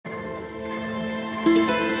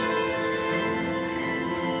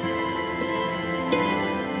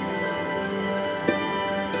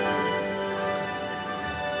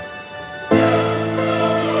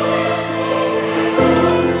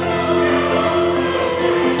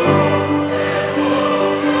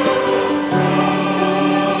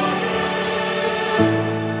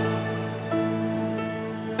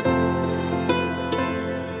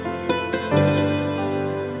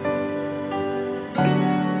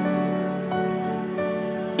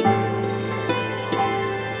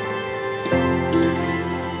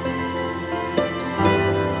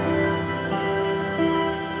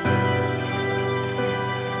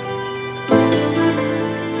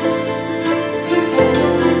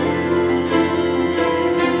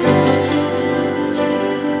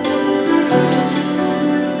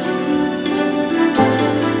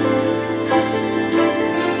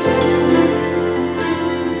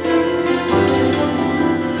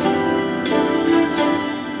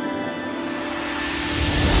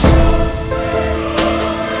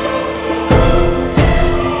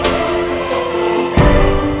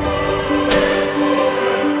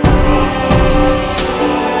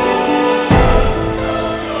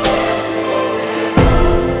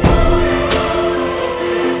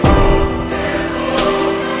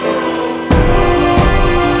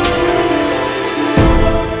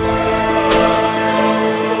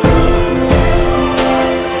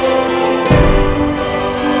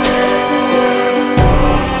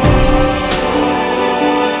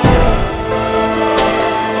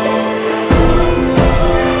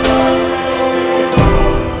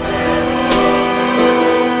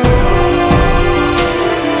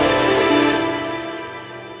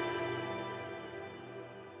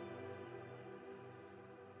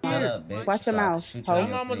bitch. Watch your mouth.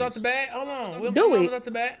 I'm almost off the bat. Hold on. We're Do almost it. off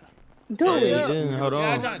the bat. Do it. Hold on.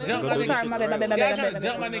 Y'all trying to jump my nigga. Sorry, my bad. Y'all trying to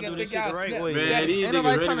jump my nigga. Think y'all snap. Man, these Ain't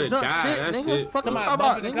nobody trying to jump die. shit, That's nigga. it. Fuck Come you on, talking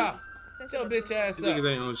bump about, in the nigga. car. Shut your bitch ass These up.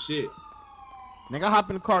 niggas ain't on shit. Nigga, hop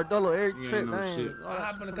in the car, Dolo. Every You trip, ain't no man. shit. I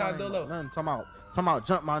hop in the car, Dolo. Nothing. Talking about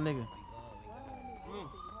jump my nigga.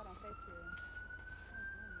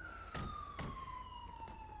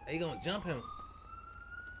 They gonna jump him.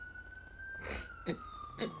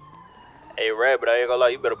 Hey, Rabbit, I ain't gonna lie,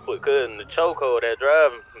 you better put Cuz in the chokehold that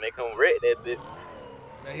driving. Make him wreck that bitch.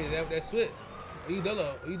 That switch. You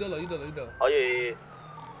Dolo. Oh, yeah.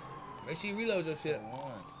 Make sure you reload your shit.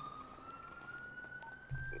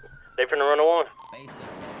 They finna run the one.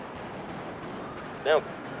 Damn.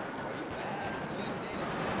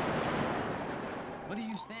 What are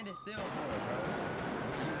you standing still for, bro?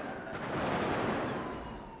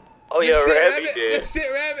 Oh, yeah, Rabbit, Good did. shit,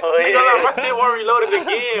 Rabbit. Oh, yeah. My shit won't reload it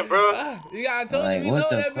again, bro. You got, I told Like, you reload what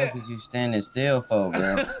the that fuck bit. is you standing still for,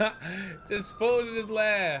 bro? Just folded his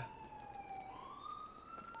laugh.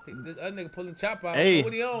 This other nigga pulling chop out. Hey.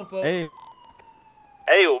 What he on, folks? Hey,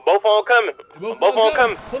 both on coming. Both on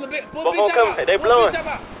coming. Pull a big Both on chop coming. out. They Pull a blowing. big chop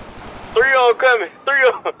out. 3 on coming. 3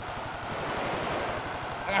 on.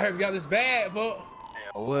 I heard y'all this bad, folks.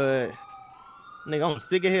 What? Nigga, I'm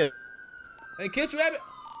sick of here. Hey, catch Rabbit.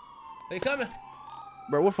 They coming.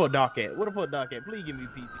 Bro, what for Doc at? What for Doc at? Please give me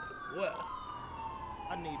PT. What?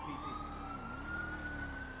 I need PT.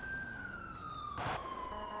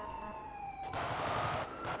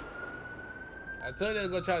 I told you they was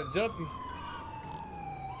gonna try to jump you.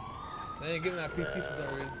 They ain't giving out PT for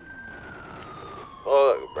some reason.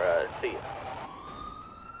 Fuck, bro. See ya.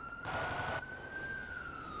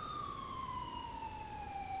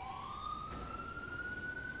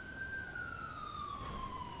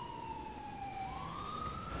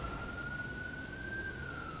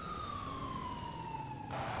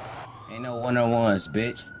 Ain't no one-on-ones,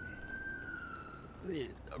 bitch.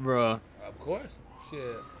 Bro. Of course.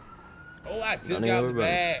 Shit. Oh, I just None of got your the brother.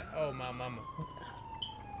 bag. Oh, my mama.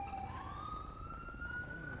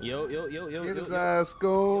 Yo. Get his ass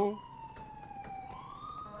school.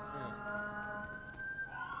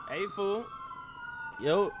 Hey, fool.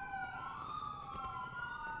 Yo.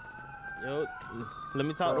 Let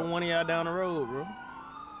me talk to one of y'all down the road, bro.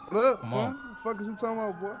 What up, Come son? on. What the fuck is you talking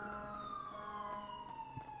about, boy?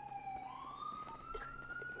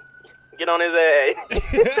 Get on his ass.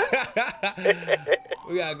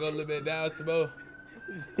 We gotta go a little bit down some more.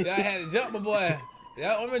 Y'all had to jump, my boy.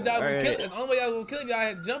 Y'all only job gonna kill him. That's the only way y'all gonna kill him. Y'all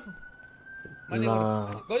had to jump him. My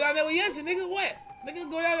nigga, go down there with Yessie, nigga. What? Nigga,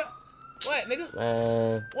 go down there. What, nigga?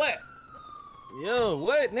 Man. What? Yo,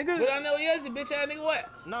 what, nigga? Go down there with Yessie, bitch ass nigga. What?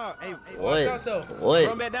 No, hey, What? I thought so. What?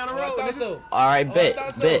 run back down the Oh, road, I thought nigga. so. All right, Oh, I bet,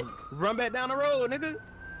 thought so. bet. Run back down the road, nigga.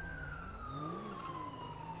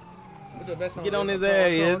 What's your best song? Get on his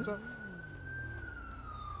ass, yeah.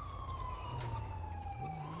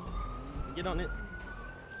 Get on it.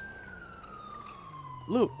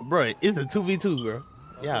 Look, bro, it's a 2v2, bro.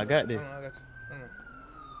 Yeah, I got this. Hold on, I got you. Hold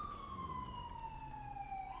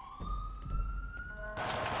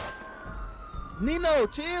on. Nino,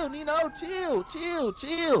 chill. Nino, chill.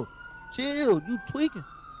 You tweaking.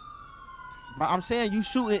 I'm saying you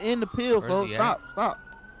shooting in the pill, Where's folks. he Stop.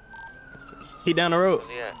 He down the road.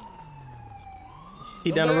 Yeah. He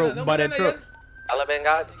Don't down go the road don't by go that down there, truck. Taliban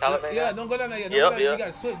guy? Taliban Yeah, guy? don't go down there yet. Yep, Don't go down there. yep. You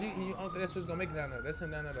gotta switch. I don't think that switch gonna make it down there. That's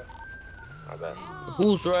him down there though. Okay.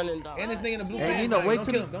 Who's running down? And this nigga in the blue Hey, pants. Nino, Like, wait don't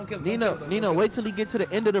till kill him. Don't kill him. Nino, Don't kill him. Nino, wait till he get to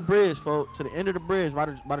the end of the bridge, folks. To the end of the bridge by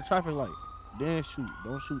the traffic light. Then shoot.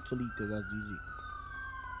 Don't shoot till he, cause that's GG.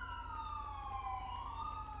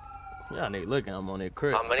 Y'all nigga looking, I'm on that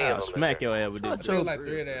crib. How many of I'll them is smack there? your ass with this. Shut There your like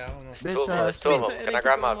 3 of there. I don't know. bitch There's ass. 2 of them. Hey, Can they I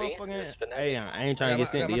grab keep my on V? motherfucking- Just finesse. Hey, I ain't trying to Yeah, get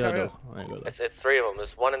sent to my y'all car though. I ain't gonna lie. It's 3 of them.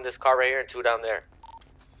 There's 1 in this car right here and 2 down there.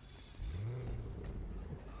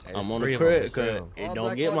 I'm on the crib, cause it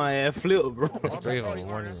don't get my ass flipped, bro. It's 3 of them.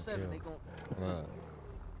 1 and 2.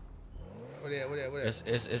 Where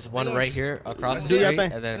It's one right here across Do the your street,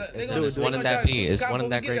 thing. and then They it's gonna- just they one gonna in try that to P. shoot It's cop one in before we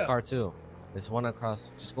that get gray there. car too. It's one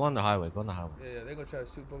across. Just go on the highway. Go on the highway. Yeah, they gonna try to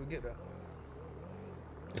shoot before we get there.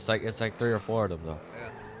 It's like 3 or 4 of them though. Yeah.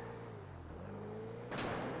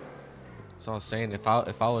 So I was saying if I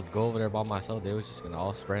would go over there by myself, they was just gonna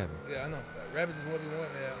all spray me. Yeah, I know. Rabbit just 1v1.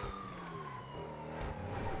 Yeah.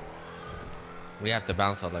 We have to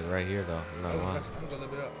bounce out like right here though. I'm not I'm lying. gonna go a little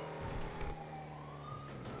bit up.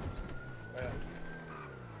 Yeah.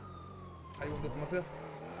 How you wanna do from up here?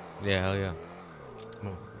 Yeah, hell yeah. Come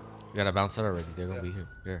on. You gotta bounce out already. They're gonna be here.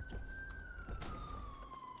 Here.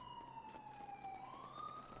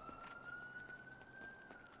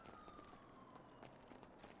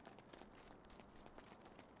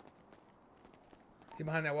 He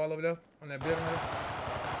behind that wall over there, on that building over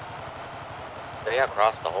there. They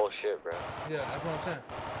across the whole shit, bro. Yeah, that's what I'm saying.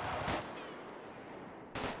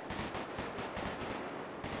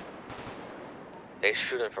 They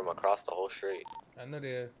shooting from across the whole street. I know they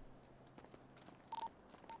is.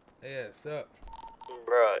 Yeah, what's up?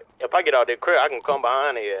 Bro, if I get out there crib, I can come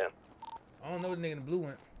behind here. I don't know where the nigga in the blue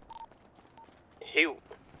went. He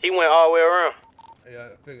went all the way around. Yeah,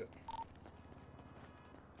 I figured.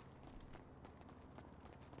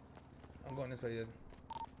 I'm going this way, yes.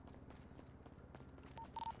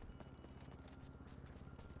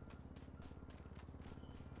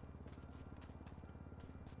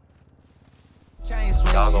 Chain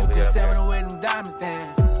swinging, you can tell me where them diamonds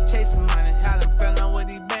down. Chasing money, how them fell on with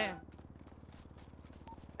these bands.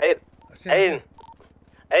 Aiden,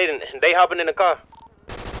 they hopping in the car.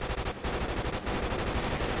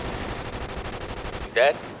 You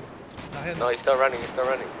dead? No, he's still running,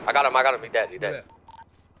 I got him, he dead.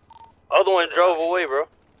 Other one drove away, bro.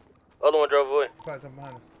 Probably come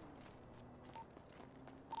behind us.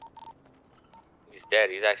 He's dead,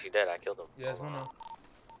 he's actually dead, I killed him. Yeah, it's one of them.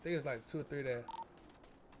 I think it's like 2 or 3 there.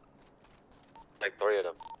 Like 3 of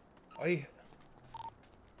them. Oh, he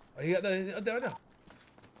up there, right there.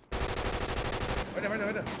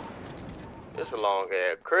 Right there. It's a long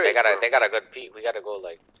ass crib. They got a good peak, we gotta go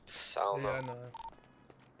like, I don't know. I know.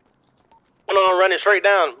 One on running straight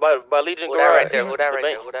down by Legion Who Garage. that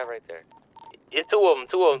right there? It's two of them.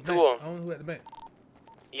 I don't know who at the bank.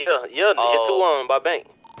 Yeah, it's 2 of them by bank.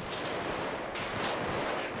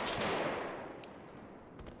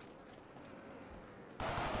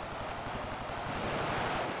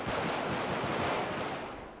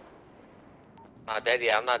 Not dead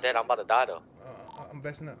yet, I'm not dead, I'm about to die though. I'm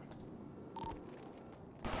vesting up.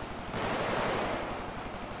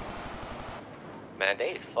 Man,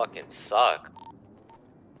 they fucking suck.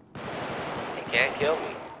 They can't kill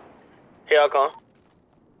me. Here I come.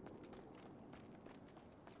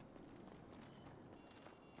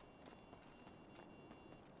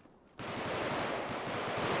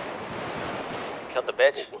 Killed the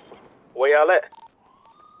bitch. Where y'all at?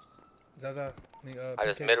 Zaza, I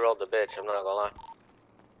just mid-rolled the bitch, I'm not gonna lie.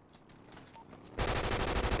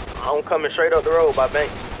 I'm coming straight up the road by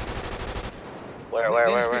bank. Where?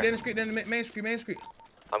 They're in the street, main street.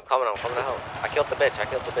 I'm coming to help. I killed the bitch.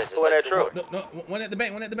 Who in that truck? No, one at the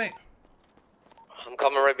bank. I'm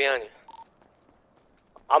coming right behind you.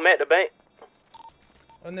 I'm at the bank.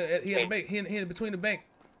 Oh no, he at the bank. He in between the bank.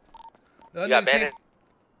 The You got bandit?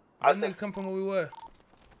 The other nigga come from where we were.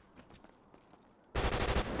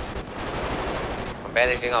 I'm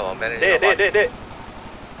bandaging up. Dead.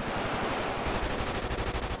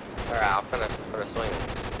 Alright, I'm gonna swing him.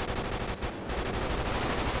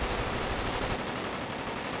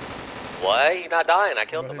 What? He not dying. I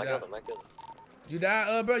killed him. You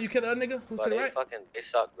died, bro? You killed the other nigga? Who's to the right? They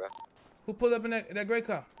suck, bro. Who pulled up in that gray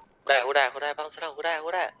car? Who that? Bounce it out. Who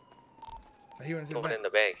that? He went in the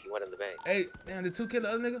bank. He went in the bank. Hey, man, the 2 killed the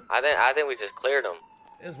other nigga? I think we just cleared him.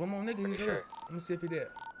 There's one more nigga. He's sure. there. Let me see if he dead.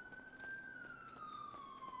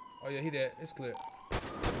 Oh yeah, he dead. It's clear.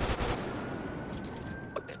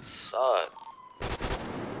 Fucking suck.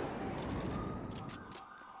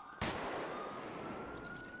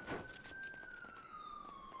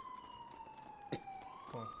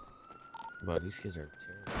 Come on. Bro, these kids are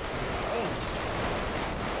terrible. Oh.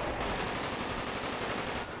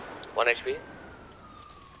 1 HP.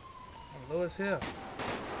 I'm low as hell.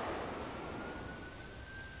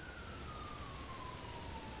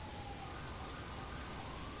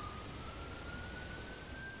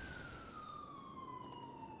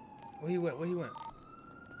 Where he went?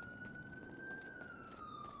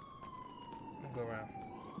 I'm gonna go around.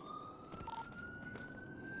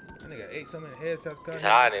 That nigga ate so many headshots. He's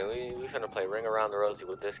hiding. We finna play Ring Around the Rosie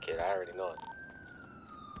with this kid. I already know it.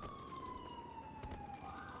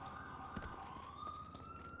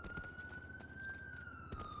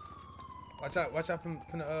 Watch out from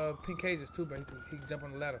the pink cages too, bro. He can jump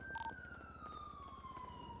on the ladder.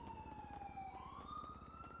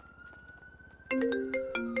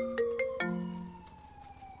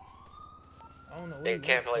 I don't know. They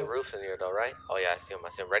can't play roofs in here though, right? Oh yeah, I see him.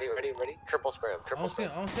 Ready? Triple spray him. I don't see him.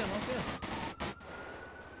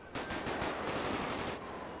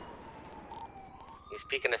 He's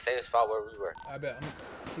peeking the same spot where we were. I bet. I'm gonna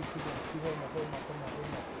keep holding him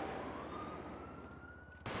up.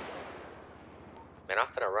 Man, I'm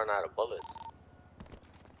finna run out of bullets.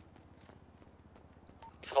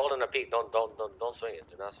 He's holding a peak. Don't swing it.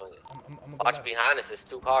 Do not swing it. I'm Watch behind us. There's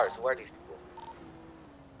 2 cars. Who are these people?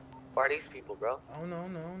 Who are these people, bro? I don't know.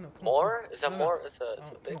 Come more? On. Is that more? It's a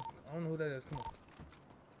big. I don't know who that is. Come on.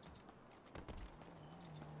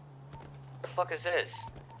 fuck is this?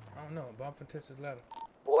 I don't know, but I'm finna test this ladder.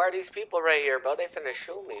 Who are these people right here, bro? They finna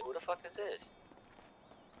shoot me. Who the fuck is this?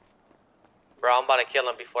 Bro, I'm about to kill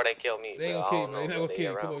them before they kill me. They ain't bro. gonna kill you, I bro. don't They know, not gonna kill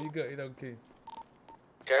you. around. Come on, you good. They not gonna kill you.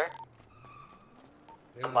 Sure?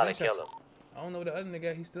 They I'm gonna about to kill gunshot them. you. I don't know what the other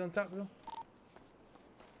nigga, he's still on top of him.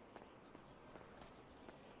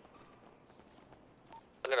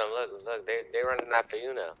 Look at them, look. They running after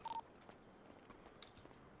you now.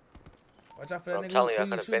 Watch out for that I'm nigga telling you, I who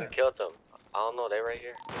could you have shooting been at. killed them. I don't know, they right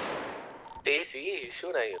here. See, he's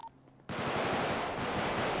shooting at you.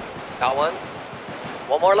 Got one.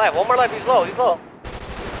 One more life, he's low. He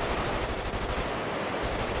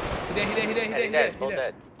dead. Both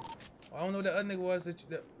dead. I don't know what the other nigga was.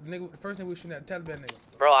 The first nigga was shooting at the Taliban nigga.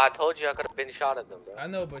 Bro, I told you I could have been shot at them, bro. I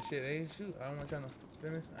know, but shit, they ain't shoot. I don't want trying to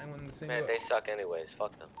finish. I ain't want them to sing Man, up. they suck anyways.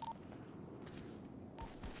 Fuck them.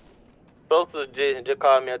 Both of them just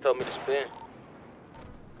called me and told me to spin.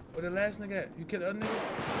 Where the last nigga at? You killed the other nigga?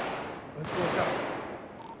 Let's go top.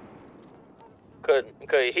 Cause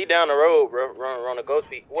he down the road, bro, run a ghost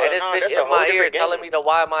feet. Well, Hey, this bitch in my ear telling me to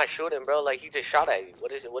why am I shooting, bro? Like, he just shot at you.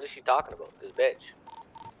 What is she talking about? This bitch.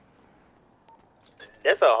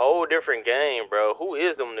 That's a whole different game, bro. Who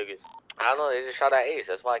is them niggas? I don't know, they just shot at Ace.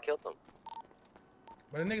 That's why I killed them.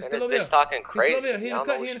 But the nigga's And still over this here. bitch talking He's crazy. still over here. He in the cut.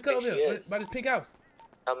 I don't know He in the who cut she over thinks here. she is. By this pink house.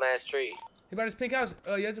 Dumbass tree. He by this pink house.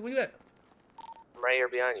 Where you at? I'm right here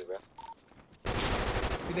behind you, bro.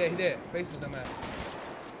 He dead. Faces dumb ass.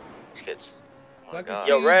 Kids. So I can God. see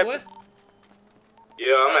Yo, you, Rap. boy.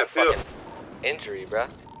 Yeah, I'm at field. Fucking injury, bro.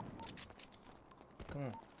 Come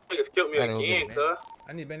on. Niggas killed me Gotta go again, get it, cuz.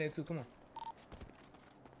 I need Band-Aid too. Come on.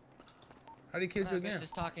 How did he kill you That again? bitch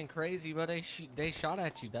just talking crazy, but they shot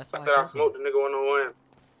at you. That's I why said I I killed smoked him. the nigga 101.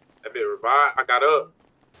 That bitch revived. I got up.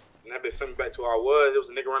 And that bitch sent me back to where I was. It was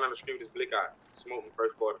a nigga running down the street with his blick eye. Smoked me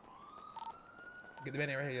first quarter. Get the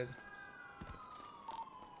Band-Aid right here, Yazzie.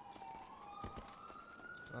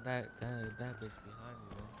 Oh, that bitch behind me,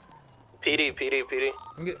 man. PD.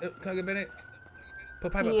 Can I get Band-Aid?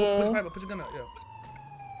 Put pipe up. Yeah. Put your pipe up. Put your gun up. Yo.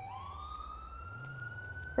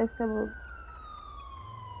 Let's go.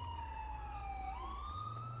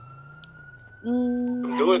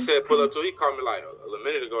 Lewis said pull up too. He called me like a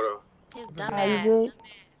minute ago though. Are you good?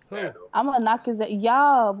 Who? I'm gonna knock his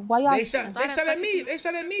y'all. Why y'all? They shot at me. They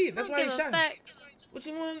shot at me. That's why he shot him. Fuck. What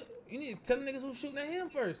you want? You need to tell the niggas who's shooting at him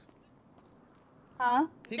first. Huh?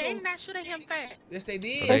 He They go, not shooting him first. yes, they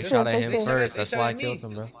did. They They shot at shot- him they first. shot That's why I at me. killed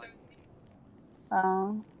him, bro.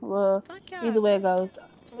 Well, Fuck y'all. either way it goes.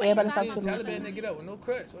 Why Everybody you stop See talking shooting. about Taliban nigga get up with no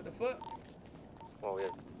crutch. What the fuck? Oh, yeah.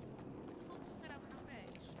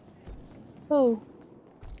 Who?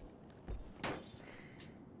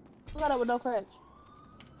 Who got up with no crutch?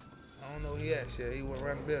 I don't know where he at. Shit, he went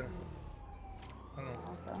around the building. Hold on.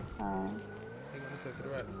 Okay. He went this way to the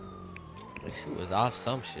right. She was off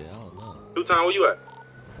some shit. I don't know. 2 time, where you at?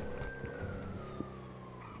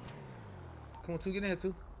 Come on, two. Get in here,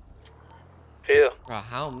 two. Phil. Bro,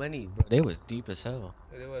 how many? Bro, they was deep as hell.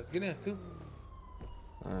 There it was. Get in, two.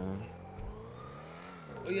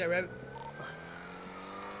 Where you at, Rabbit?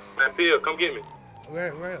 Man, Phil, come get me. Where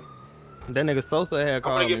at? That nigga Sosa had I'm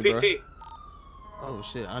called gonna me, get bro. PT. Oh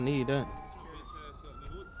shit, I need that.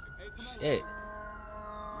 Shit.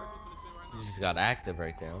 You just got active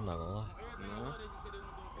right there. I'm not gonna lie.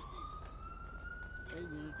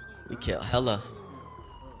 We killed hella.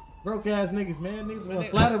 Broke ass niggas, man. Niggas Man, going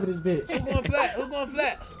nigga- flat over this bitch. Who going flat? Who going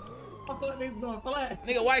flat? I thought niggas going flat.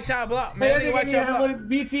 Nigga, white child block, Man, man. Nigga, white child block. with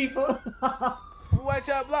BT, fool. Who white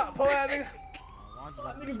child block? Pull that nigga.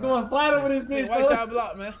 Niggas going flat over this bitch, Nigga, white fool. child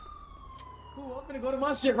block, man. Cool, I'm finna go to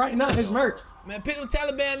my shit right now. It's merged. Man, pick them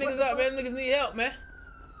Taliban niggas up, man. Them niggas need help, man.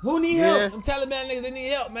 Who need Yeah. help? Them Taliban niggas, they need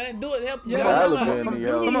help, man. Do it, help them. Yeah, Help them out. Taliban need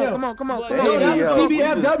help. Come on. Come on. They No, that was help.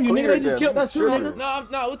 CBFW, nigga. They just killed us too, Tripping.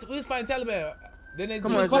 nigga. No, we was fighting Taliban. Then they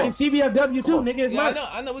Come We on, was fighting CBFW too, nigga. It's Yeah, merged.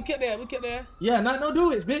 I know. We kept that. Yeah, not no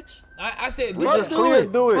do it, bitch. I said, We do just it. clear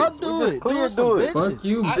do it. Fuck We do just it. clear Do some do it. bitches. Fuck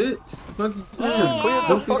you, I- bitch. Fuck you too. Oh,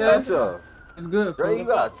 Clear the fuck out y'all. It's good, Dre, you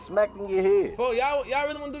folks. got smacked in your head. Folks, y'all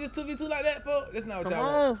really want to do this 2v2 like that, folks? That's not what Come y'all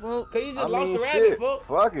want. on, folks. Cause you just I lost mean, the rabbit, shit. folks.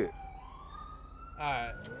 Fuck it.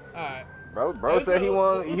 Alright. Bro said he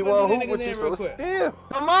want we hoop finna do with these you, niggas in real so quick. still.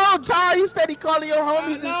 Come on, child. You steady calling your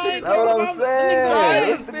homies No, and I shit. ain't That's what talking I'm about- saying. them niggas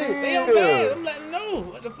What's the They on deal? bad. I'm letting them know.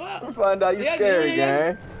 What the fuck? We find out you Yeah, scary, yeah.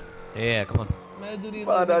 gang. Yeah, come on. Man, let's do these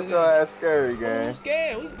Find little out niggas your in. ass scary, gang. I'm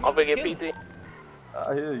scared. I'm gonna get kill 'em. PT.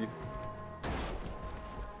 I hear you.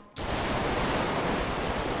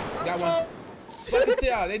 Got one. Fuck us to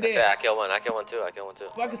y'all. They Yeah, dead. I killed one too.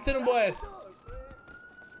 Fuck us to them boys.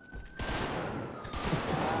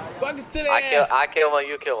 Fuck us to their I ass. kill one,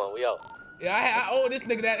 you kill one. We out. Yeah, I owe this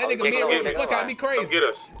nigga that. That nigga take mid-roll the it, fuck out me Come crazy. get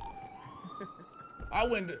us. I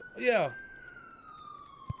went, yeah.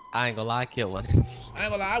 I ain't gonna lie, I killed one. I ain't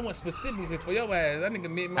gonna lie, I went specifically for your ass. That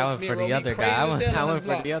nigga I went for the other guy. I went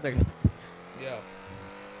for the other guy. Yeah.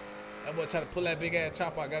 That boy tried to pull that big ass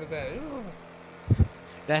chop out, got his ass.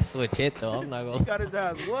 That switch hit though. I'm not He gonna. got his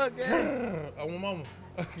ass what, gang? I want mama.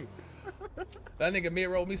 That nigga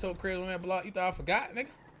mid-roll me so crazy on that block. You thought I forgot, nigga?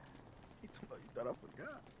 You thought I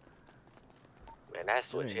forgot. Man, that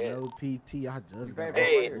switch hit. No PT, I just got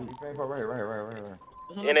Hey. off. You paying for right.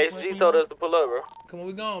 NHG told us to pull up, bro. Come on,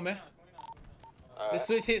 we gone, man. This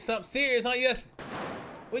switch hit something serious, huh? Yes.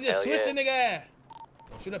 We just switched the nigga ass.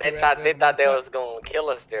 Shoot up They here, thought they fuck. was gonna kill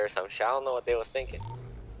us there or some shit. I don't know what they was thinking.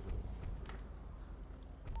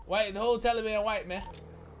 White, the whole Taliban white, man.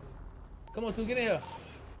 Come on, two, get in here.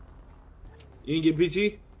 You didn't get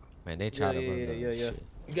PT? Man, they tried to run the yeah. shit.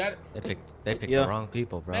 You got it? They picked the wrong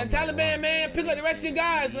people, bro. Man, I'm not Taliban, lying. man, pick up the rest of your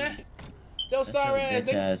guys, man. Joe sorry ass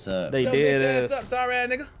nigga. They Joe did. bitch ass up, sorry ass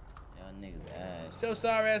nigga. Y'all niggas ass. Joe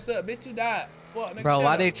sorry ass up, bitch, you died. Fuck, nigga. Bro, shut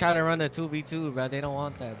why up. they try to run the 2v2, bro? They don't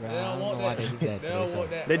want that, bro. They I don't don't want know why that. they did that. They to don't themselves. want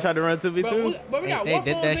that. They bro. tried to run 2v2. But we got They war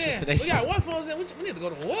did phones that shit in. to We got themselves. war phones in. We need to go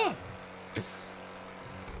to war.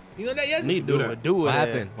 You know that, yes? Need to do What it.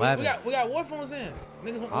 happened? What happened? We got war phones in.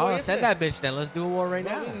 Niggas want war Oh, yesterday. send that bitch then. Let's do a war right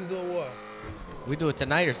Bro, now. we need to do a war. We do it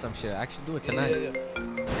tonight or some shit. Actually, do it tonight. Yeah. Yeah, we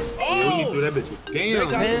need to do Oh! that bitch with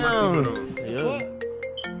Damn.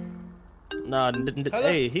 Nah,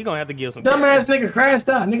 hey, he gonna have to give some. Dumbass nigga crashed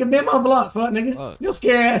out. Nigga, been my block, fuck, nigga. Fuck. You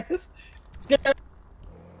scared ass. Scared.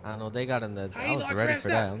 I don't know. They got in the. How I you was know I ready crashed for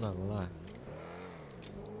that. out? I'm not gonna lie.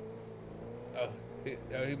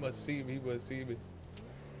 He must see me. He must see me.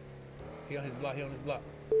 He on his block. He on his block.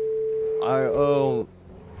 All right.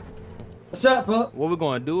 What's up, fuck? What we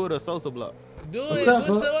gonna do it or Sosa block? Do What's it. up,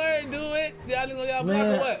 What's bro? the word? Do it. See, I on y'all block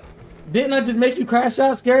Man. or what? Didn't I just make you crash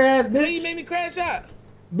out, scary ass When you bitch? made me crash out.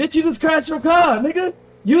 Bitch, you just crashed your car, nigga.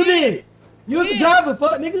 You did. You was the driver,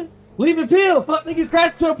 fuck, nigga. Leave it pill, fuck, nigga.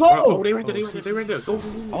 Crashed to a pole. Oh, they right there. They right there. Go.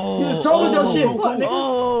 You just told us your shit, fuck, nigga.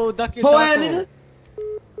 Oh, duck your Pole ass taco. nigga.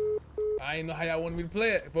 I ain't know how y'all wanted me to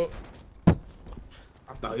play it, but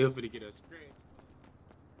I thought he was finna get a screen.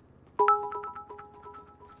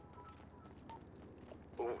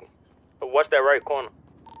 Watch that right corner.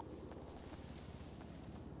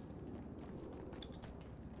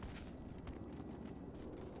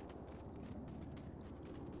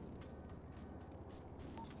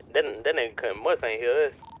 That nigga couldn't must ain't hear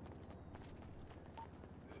us.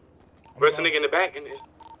 Where's the nigga in the back? And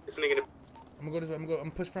this nigga in the I'm gonna go this way. I'm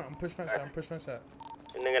gonna push front. I'm push front side. I'm push front side.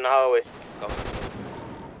 That nigga in the hallway. Go.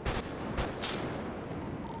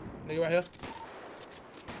 Nigga right here.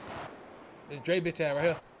 This Dre bitch ass right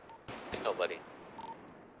here. Nobody.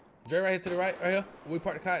 Dre right here to the right here. We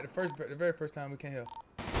parked the car at the very first time we came here.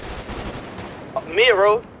 Mid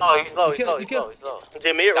road. Oh, he's low. You He's kill- low. you He's kill- low. He's low. Just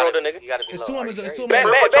mid road, the nigga. You gotta be It's low. two on Are me. you It's two crazy? on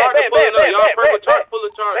me. Back, back, back, back, Y'all back, purple back, charge back, full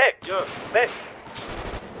of charge. back, Yeah. back.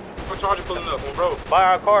 Purple charger pulling up, on bro. Buy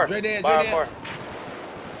our car. Dre dead, Buy Dre our dead. car.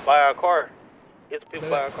 Buy our car. Get the people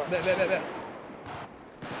buy our car. Back.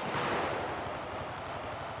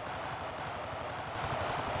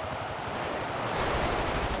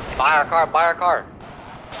 Buy our car. Buy our car.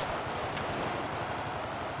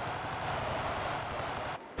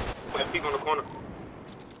 That peek on the corner.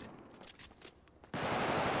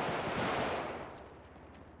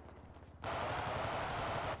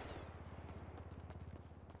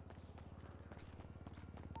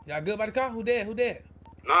 Y'all good by the car? Who dead?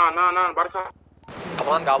 Nah, by the car.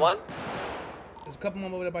 Got one. There's a couple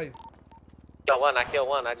more over there by you. Got one. I killed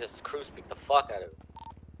one. I just cruise peeked the fuck out of it.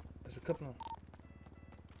 There's a couple of them.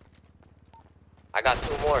 I got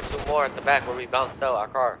two more at the back where we bounced out our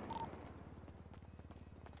car.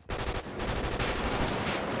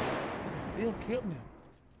 Still killed me.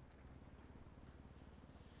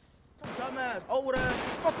 Dumbass, old ass,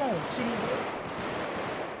 fuck on, shitty boy.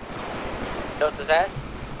 Notice his ass?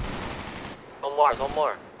 One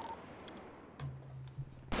more.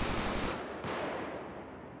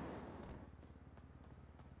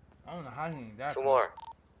 I don't know how he ain't died. Two more.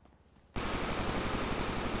 Third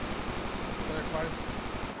party.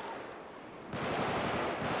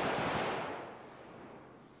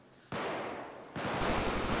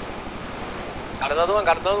 Got another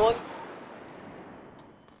one.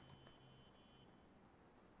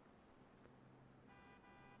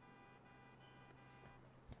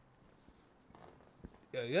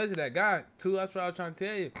 Yeah, yesterday that guy too. That's what I was trying to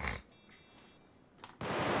tell you.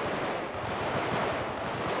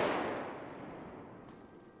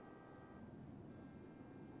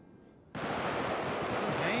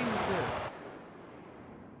 What game is this?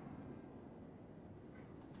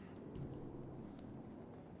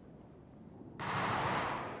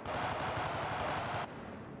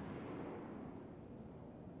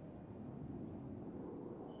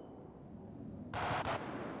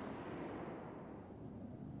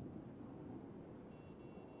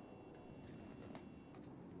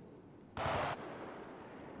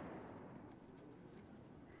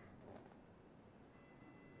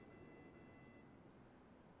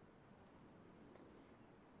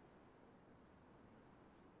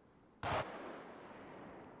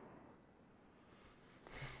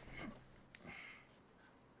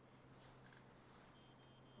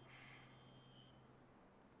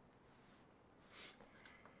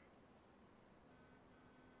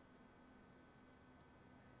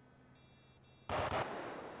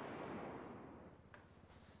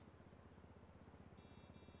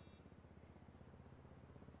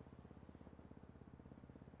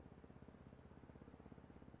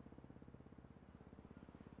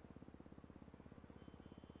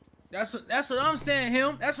 That's what I'm saying,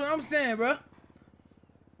 him. That's what I'm saying, bro.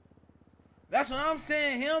 That's what I'm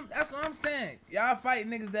saying, him. That's what I'm saying. Y'all fight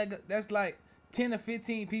niggas that's like 10 or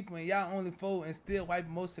 15 people and y'all only 4 and still wipe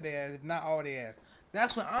most of their ass, if not all their ass.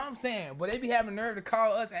 That's what I'm saying. But they be having nerve to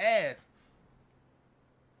call us ass.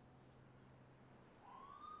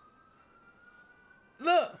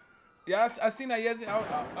 Look. Yeah, I seen that yesterday.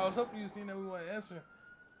 I was hoping you seen that we weren't answering.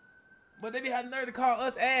 But they be having nerve to call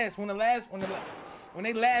us ass when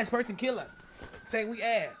they last person kill us. Say we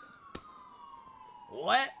ass.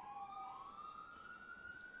 What?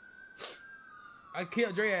 I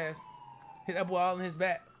killed Dre ass. Hit that boy all in his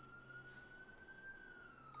back.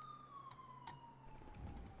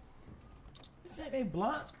 This ain't they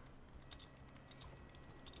block.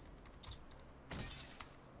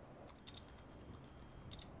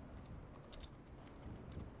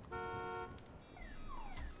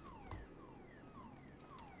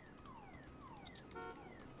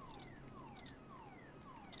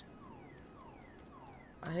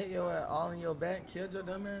 I hit your ass all in your back, killed your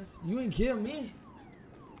dumb ass. You ain't kill me.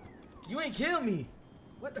 You ain't kill me.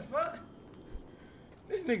 What the fuck?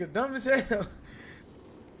 This nigga dumb as hell.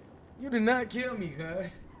 You did not kill me, cuz.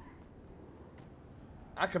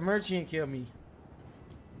 I can merch you and kill me.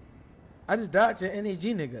 I just died to an NAG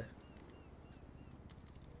nigga.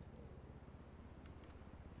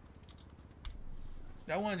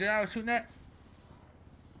 That one I was shooting at?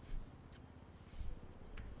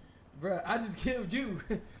 Bruh, I just killed you.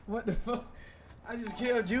 What the fuck? I just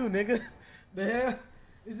killed you, nigga. The hell?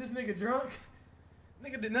 Is this nigga drunk?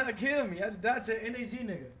 Nigga did not kill me. I just died to an NAG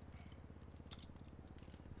nigga.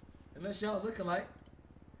 Unless y'all look alike.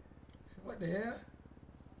 What the hell?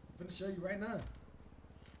 I'm finna show you right now.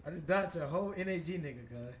 I just died to a whole NAG nigga,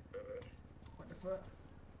 cuz. What the fuck?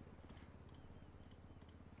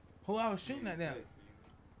 Who I was shooting at now?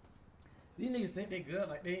 These niggas think they good,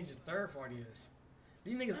 like they ain't just third party us.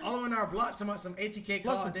 These niggas all on our block talking about some ATK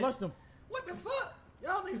call. Flush them. What the fuck?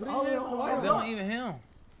 Y'all niggas all in on our That block. wasn't even him.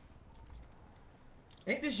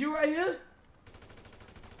 Ain't this you right here?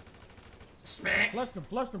 Smack. Flush them.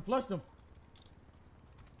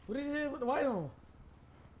 What is it with the white on?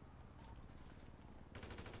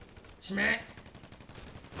 Smack.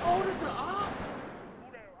 Oh, this a op. I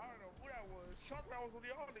don't know who that was. Chuck, that was with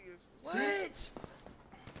y'all niggas. What?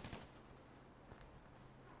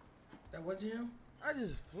 That wasn't him? I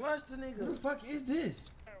just flushed the nigga. Who the fuck is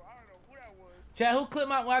this? I don't know who that was. Chad, who clipped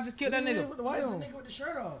my? Well, I just killed that nigga. With the white on? The nigga with the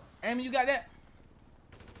shirt off. Amy, you got that?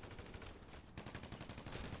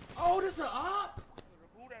 Oh, this a op.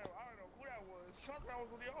 I don't know who that was. Chuck, that was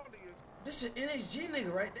with y'all niggas. This is NHG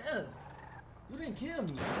nigga right there. You didn't kill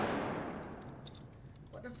me.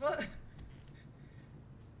 What the fuck?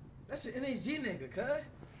 That's an NHG nigga, cuz.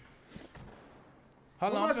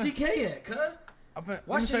 Hold Where on. my CK at, cuz? Why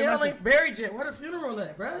Let me show you Chanel my ain't shit. buried yet? Where the funeral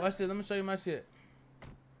at, bruh? Watch this. Let me show you my shit.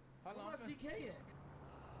 Where my CK at?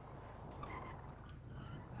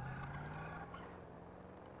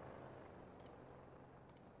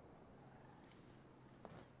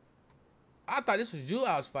 I thought this was you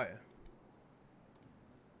I was fighting.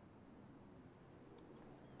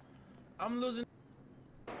 I'm losing.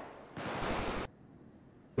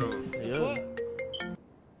 Yeah. What?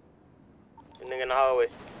 Nigga in the hallway.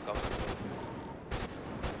 Go.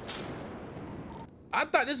 I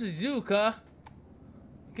thought this was you, cuh.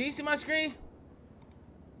 Can you see my screen?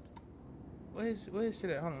 Where his shit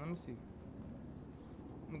at? Hold on, let me see.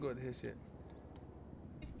 Let me go to his shit.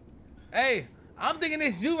 Hey, I'm thinking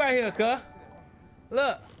it's you right here, cuh.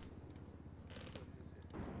 Look.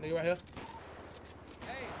 Nigga right here.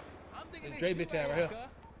 Hey, I'm thinking it's Dre bitch ass right here.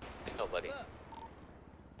 Nobody.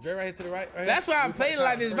 Dre right here to the right. That's why I played it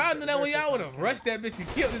like this. If I knew that when y'all would have rushed that bitch and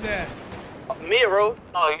killed his ass. Mid road.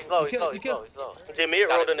 Oh, he's low. He's low. He's low. Just mid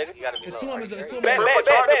road, the nigga. You gotta be It's low. two of them. It's two of Back, them. back,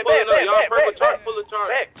 back, back, back, back, back, Full of charge.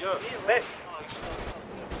 back, Yeah. back.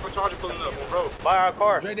 Full charge pulling up on road. Buy our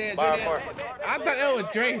car. Dre dead. Buy Dre our dead. car. I thought that was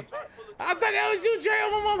Dre. I thought that was you, Dre. Oh,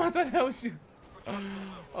 my mom. I thought that was you.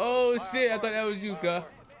 Oh, shit. I thought that was you, cuh.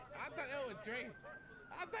 I thought that was Dre.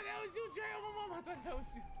 I thought that was you, Dre. Oh, my mom. I thought that was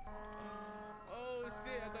you. Oh,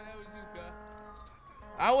 shit. I thought that was you, cuh.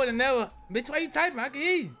 I would have never. Bitch, why you typing? I can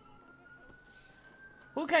hear you.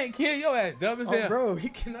 Who can't kill your ass? Dumb as hell. Oh, bro, he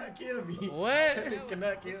cannot kill me. What? He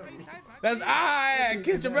cannot kill me. That's alright.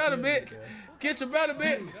 Get your brother, bitch. Get your brother,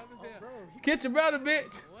 bitch. Get your brother,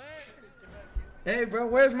 bitch. Hey, bro,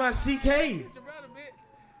 where's my CK? Get your brother,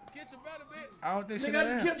 bitch. Get your brother, bitch. I don't think Nigga, I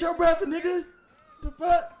just killed your brother, nigga. The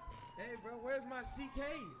fuck? Hey, bro, where's my CK?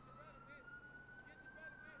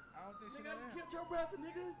 Nigga, I just killed your brother,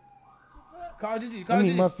 nigga. The fuck? Call Gigi. I Call need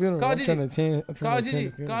Gigi. my funeral. Call I'm Gigi. trying to attend. I'm trying Call to attend Gigi.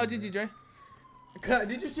 the funeral. Call Gigi, Dre. God,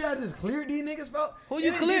 did you see how I just cleared these niggas, bro? Who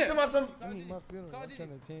you clear? To my some...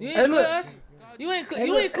 You ain't clear us. You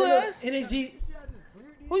ain't clear us. NHG.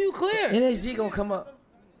 Who you clear? NHG gonna come up.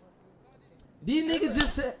 These niggas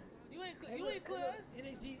just said. You ain't clear us.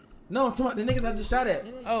 NHG. No, I'm talking about the niggas I just shot at.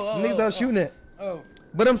 The Oh. niggas I was shooting at. Oh.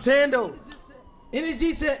 But I'm saying though,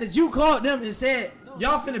 NHG said that you called them and said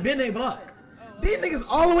y'all finna bend their block. These niggas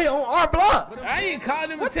all the way on our block. I ain't called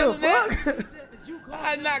them and What tell the them fuck? that.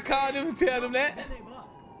 I not called them and tell them that.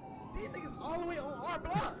 These niggas all the way on our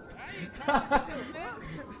block.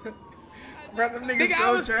 Nigga, Bro, them niggas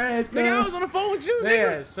so trash, Nigga, I was on the phone with you, They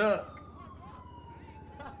nigga. ass suck.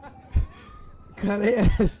 God, they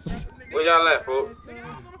ass. Where y'all at, folks?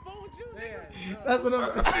 That's what I'm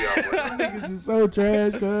saying. Them niggas is so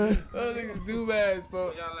trash, cuz. Those niggas do bad,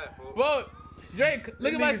 bro. Bro, Drake,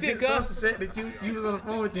 look at my shit, cuz. said that you was on the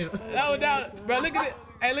phone with him. No doubt, bro. Look at it.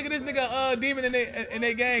 Hey, look at this nigga, Demon in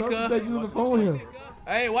they gang, cuz. Sosa said you was on the phone with him.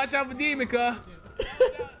 Hey, watch out for Demon, cuz.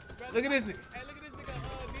 Look at this nigga. Hey, look at this nigga,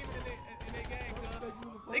 Demon in they gang, cuz.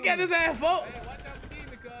 They got his ass, folks. Hey, watch out for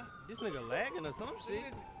Demon, cuz. This nigga lagging or some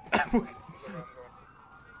shit. They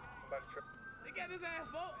got his ass,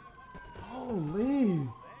 folks. Holy.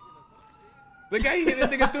 Look how he hit this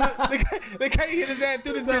nigga through the, look how he hit his ass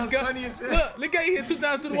through this bitch, cuz. Look how he hit 2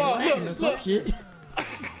 times through the wall. Look. Shit. Look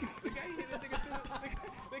how he hit this nigga through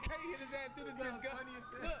look how he hit his ass through this bitch, cuz.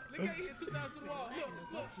 Look how he hit 2 times through the wall.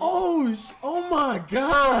 Look. Oh my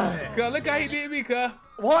God. Cuz, look how he did me, cuz.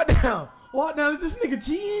 Walk down. Is this nigga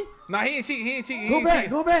cheating? Nah, he ain't cheating. Go back.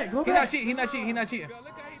 He not cheating. Cuz, look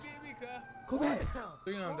how he did me, cuz. Go back.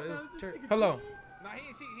 Hold on. Nah, he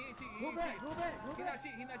ain't cheating. Go back.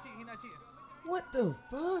 He not cheating. What the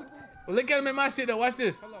fuck? Well, look at him in my shit, though. Watch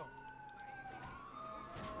this. Hold on.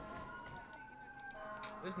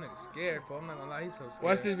 This nigga scared, fool. I'm not gonna lie. He's so scared.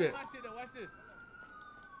 Watch this bit. Watch this.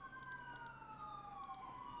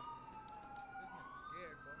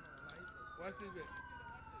 Watch this bit.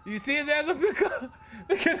 You see his ass up here, cuz?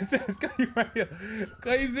 Look at his ass, cuz. Right here.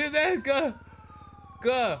 Cuz, you see his ass, cuz?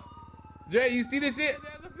 Cuz. Dre, you see this shit?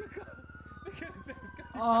 Look at his ass, cuz.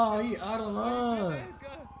 Oh, he out of line.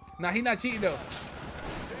 Nah, he not cheating, though.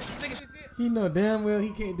 He know damn well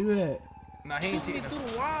he can't do that. Nah, he ain't cheating.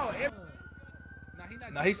 Through the wall.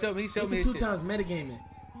 Nah, he showed me his Look at shit. 2 times metagaming.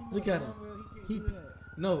 Look at him.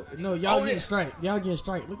 No, y'all getting strike. Y'all getting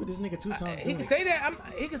strike. Look at this nigga 2 times. He can say that.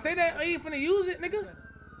 He can say that. I ain't finna use it, nigga.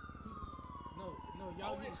 No,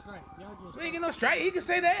 y'all getting strike. We ain't get no strike. He can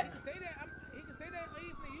say that. He can say that. I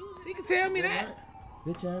ain't finna use it. He can tell me that.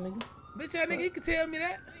 Bitch ass nigga. He can tell me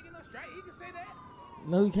that. We ain't get no strike. He can say that.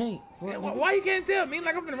 No, he can't. Yeah, why he can't tell me?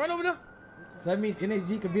 Like I'm finna run over there? So that means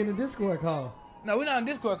NHG could be in the Discord call. No, we not in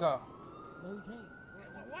Discord call. No, he can't.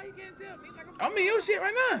 Why he can't tell me? Like I'm in your shit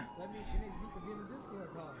right now. So that means NHG could be in the Discord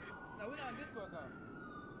call. No, we not in Discord call.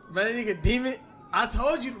 Man, that nigga Demon. I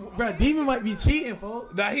told you, bro. Demon might be cheating,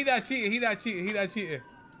 folks. Nah, he not cheating.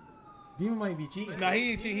 Demon might be cheating. Nah,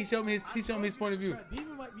 he ain't cheating. He showed me his point of view. Bro,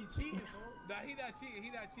 Demon might be cheating, folks. Nah, he not cheating.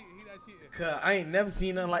 Cause I ain't never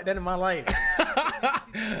seen nothing like that in my life.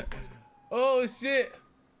 Oh shit.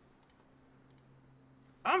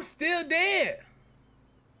 I'm still dead.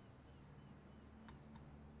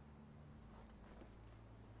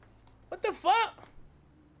 What the fuck?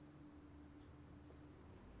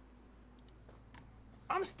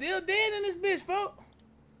 I'm still dead in this bitch, folks.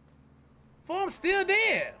 I'm still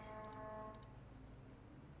dead.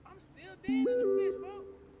 I'm still dead in this bitch, folks.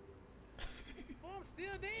 I'm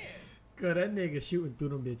still dead. Cause that nigga shooting through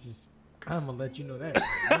them bitches. I'ma let you know that.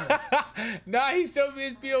 Nah, he showed me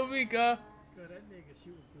his POV, cuz. Cause that nigga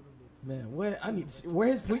shooting through them bitches. Man, I need to see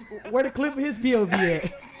where the clip of his POV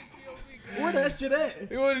at? Where that shit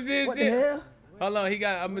at? You want to see his What shit? the hell? Hold on,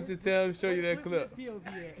 I'm going to tell him, show you that clip.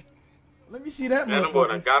 Let me see that Man, them boy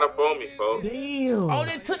done got up on me, folks. Damn. Oh,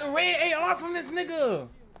 they took the red AR from this nigga.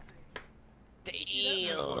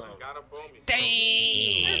 Damn. Got up on me.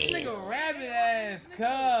 This nigga rabbit ass,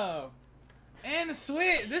 cub. And the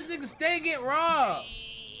switch. This nigga stay get robbed.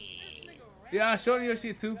 Yeah, I'll show you your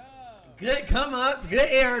shit too. Good come ups,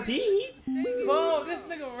 good ARP. Fuck, this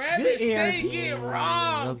nigga rabbit stay get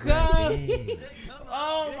robbed, cub.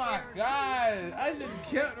 Oh my god. I should have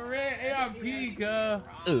kept the red ARP, cub.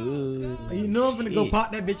 You know I'm finna go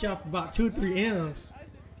pop that bitch off about 2-3 M's.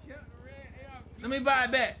 Let me buy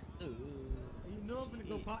it back. You know I'm finna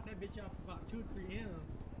go pop that bitch off about 2-3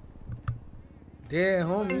 M's. Damn,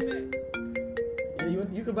 homies. Yeah,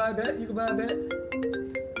 you can buy that. You can buy that.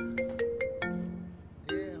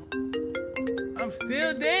 Damn. I'm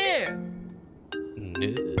still dead.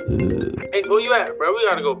 Hey, who you at, bro? We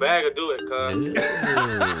gotta go bag or do it, cuz.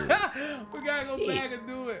 We gotta go back and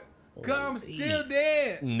do it. I'm still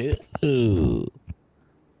dead. No.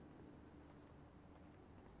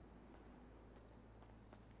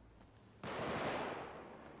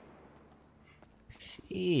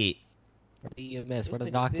 Shit. Where the EMS? Where the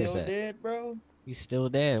doctors still at? dead, bro. You still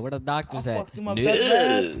dead. Where the doctors I at? fucked him up that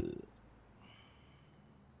bad.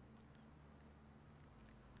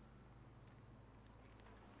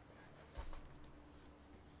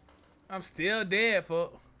 I'm still dead,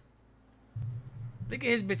 fuck. Look at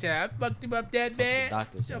his bitch ass. I fucked him up that bad.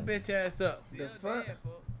 Shut your bitch ass up. The Still fuck? dead,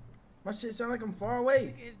 fuck. My shit sound like I'm far away.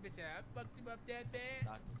 Look at his bitch ass. I fucked him up that bad.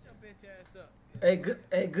 Shut your bitch ass up.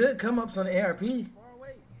 Hey, good come ups on the ARP.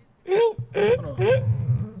 Hold on.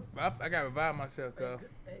 I gotta revive myself, cuz.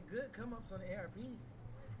 Hey, good come ups on the ARP.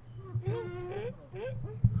 I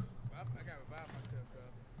gotta revive myself, cuz.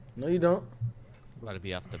 No, you don't. You about to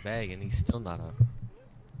be off the bag and he's still not up.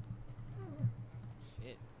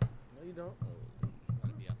 Shit. No, you don't. About to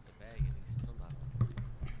be off the bag and he's still not up.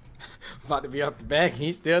 About to be off the bag,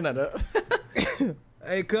 he's still not up.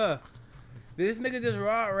 Hey, cuz. Did this nigga just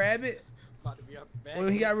rob Rabbit? About to be off the bag.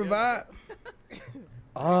 When he got revived?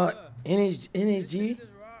 NHG.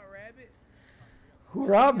 Who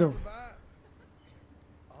robbed him?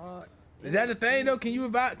 Is that the thing though? Can you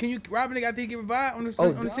rob a nigga after he get revived on the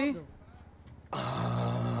scene?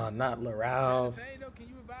 Not Lil Ralph. Can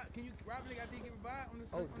you rob a nigga after he get revived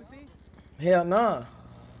on the scene? Hell nah.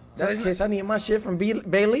 That's the case. I need my shit from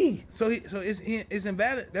Bailey. So it's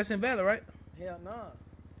invalid. That's invalid, right? Hell nah.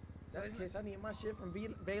 That's the case. I need my shit from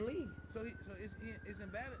Bailey. So it's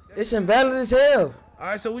invalid. It's invalid as hell. All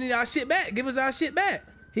right, so we need our shit back. Give us our shit back.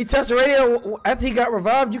 He touched the radio after he got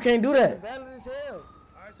revived. You can't do that. It's invalid as hell. All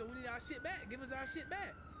right, so we need our shit back. Give us our shit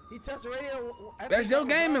back. He touched the radio. That's your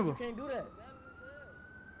game member. You can't do that.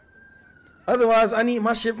 Otherwise, I need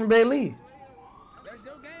my shit from Bailey. That's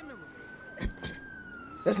your game member.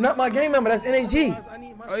 That's not my game member. That's NHG.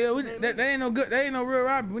 Oh yeah, that ain't no good. That ain't no real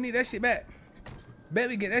robbery. We need that shit back. Bet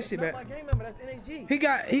we get that shit back. Not my game member. That's NHG.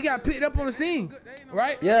 He got picked up on the scene,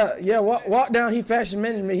 right? Yeah. Walk down. He fashion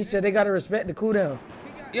management. He said they gotta respect the cooldown.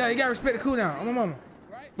 Yeah, you gotta respect the cooldown. On my mama.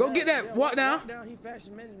 Go get that. Walk down. He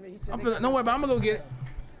fashion management. He said Don't worry about it. I'm gonna go get it.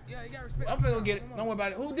 Yeah, you gotta respect. I'm finna go get it. Don't worry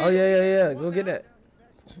about it. Who did? Oh yeah. Go get that.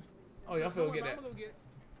 Oh yeah, I'm finna go get that.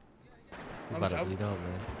 You about to bleed out,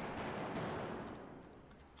 man.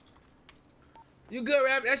 You good,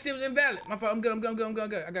 Rabbit? That shit was invalid. My fault. I'm good. I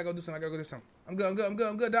gotta go do something. I'm good,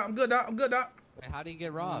 doc. Wait, how did he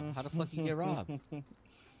get robbed? How the fuck he get robbed? I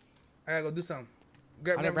gotta go do something.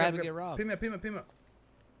 How did Rabbit get robbed? Pin me up.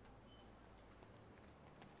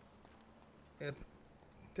 Yeah.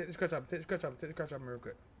 Take the scratch off me real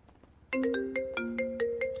quick.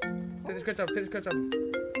 Take the scratch off.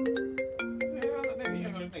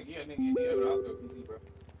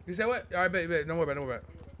 You said what? Alright, bet. Don't worry about it.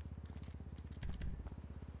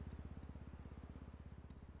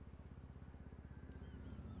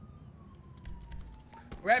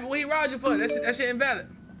 Rabbit, what he robbed you for? That shit invalid.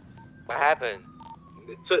 What happened?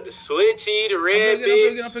 They took the switchy, the red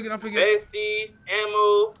bitch, I'm forgetting. besties,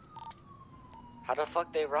 ammo. How the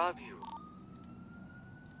fuck they rob you?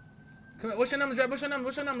 Come on, what's your numbers, Rabbit? What's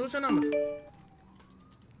your numbers?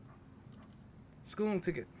 School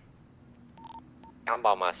ticket. I'm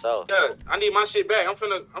by myself. Yeah, I need my shit back. I'm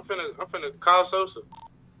finna call Sosa.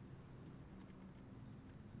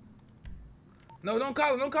 No, don't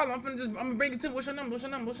call him. I'm gonna bring it to him. What's your numbers?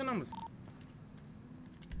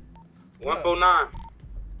 149.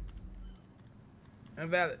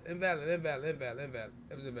 Invalid. It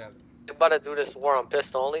was invalid. You about to do this war on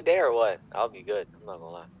pistol only day or what? I'll be good. I'm not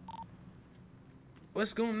gonna lie. What's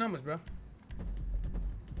school numbers, bro?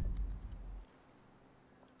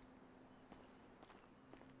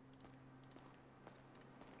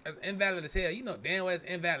 That's invalid as hell. You know damn well it's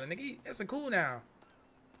invalid, nigga. That's a cooldown.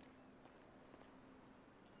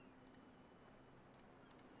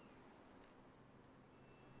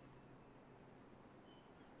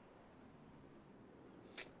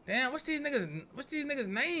 Damn, what's these niggas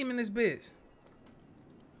name in this bitch?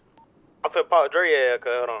 I feel Pop Dre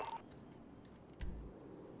cuz, hold on.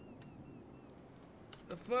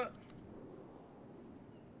 The fuck?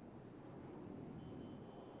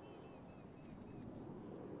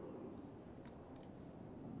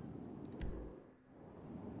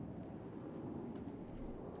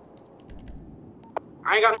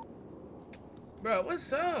 I ain't got. Bro,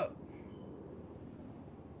 what's up?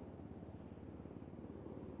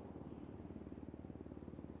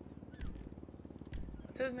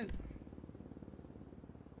 Tell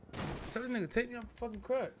this nigga take me off the fucking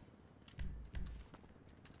crutch.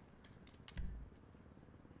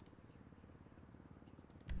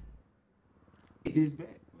 Get this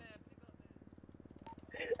back. Man,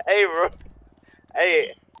 Hey, bro.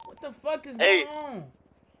 Hey. What the fuck is going on?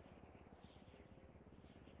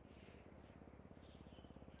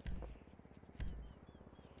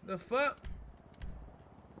 The fuck?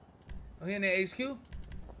 Oh, he in the HQ? Oh,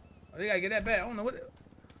 they gotta get that back. I don't know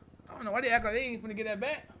why they act like they ain't finna get that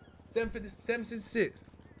back. 766.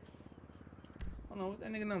 I don't know, what's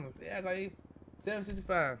that nigga number? They act like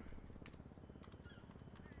 765.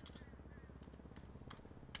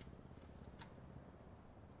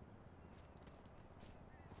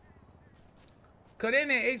 Cause they in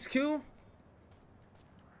the HQ.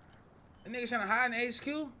 The nigga trying to hide in the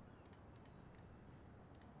HQ.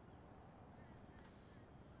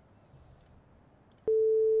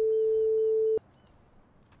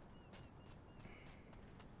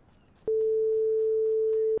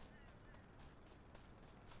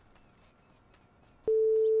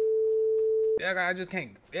 Yeah, I just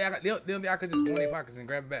can't. Yeah, they don't think I could just go in their pockets and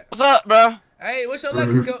grab it back. What's up, bro? Hey, what's your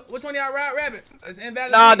lucky skill? Which one of y'all ride rabbit? It's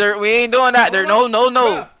invalid. Nah, Dirt, we ain't doing that, Dirt. No. No,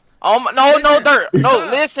 Dirt. No,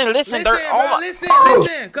 listen, Dirt. Bro, listen.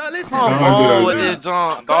 Come on with this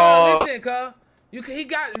junk, dog. Listen, cuz. He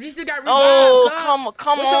just got revived. Oh,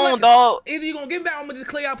 come on, dog. Either you gonna get back or I'm gonna just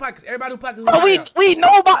clear your pockets. Everybody who pockets. Bro, we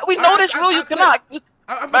know this rule. You cannot.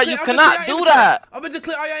 Bro, you cannot do that. I'm gonna just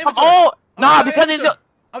clear all your Come inventory. on. Nah, because it's.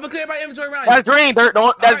 I'm gonna clear everybody's inventory around you. That's green, Dirt.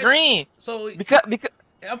 That's green. So because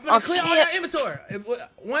I'm gonna clear all your inventory.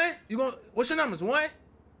 One, you gonna what's your numbers? One,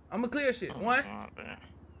 I'm gonna clear shit. One,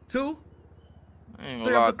 2, 3, I'm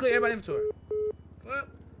gonna clear everybody's inventory. Fuck.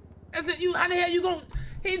 That's it. How the hell you gonna?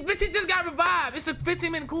 He just got revived. It's a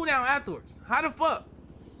 15-minute cooldown afterwards. How the fuck?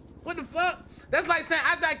 What the fuck? That's like saying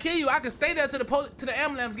after I kill you, I can stay there to the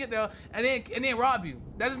ambulance get there and then rob you.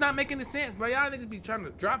 That does not make any sense, bro. Y'all niggas be trying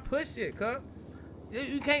to drop push shit, cuz.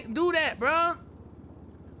 You can't do that, bro.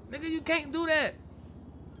 Nigga, you can't do that.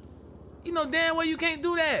 You know damn well you can't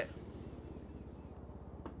do that.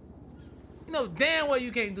 You know damn well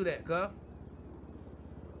you can't do that, cuz.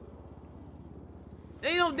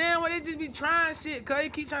 They know damn well they just be trying shit, cuz. They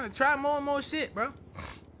keep trying to try more and more shit, bro.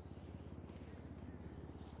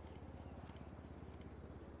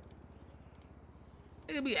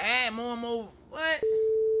 They could be adding more and more. What?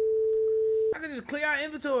 I could just clear our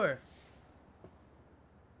inventory.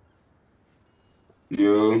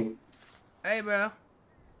 Yo. Hey, bro.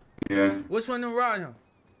 Yeah. Which one done robbed him?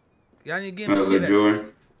 Y'all need to give me shit back.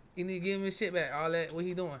 You need to give me his shit back. All that, what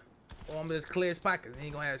he doing? Or I'm gonna just clear his pockets. He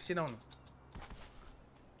ain't gonna have shit on him.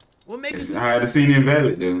 What make it? I had seen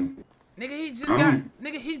invalid though.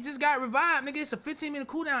 Nigga, he just got revived. Nigga, it's a 15-minute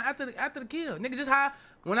cooldown after the kill. Nigga, just how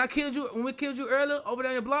when we killed you earlier over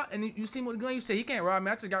there on your block, and you seen with the gun, you said he can't rob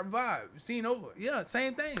me. I just got revived. You seen over? Yeah,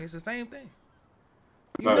 same thing. It's the same thing.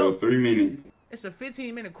 You know, 3 minutes. It's a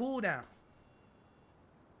 15-minute cooldown.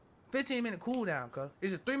 15-minute cooldown, cuz.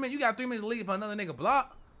 It's a 3 minute. You got 3 minutes to leave for another nigga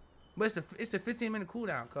block, but it's a 15-minute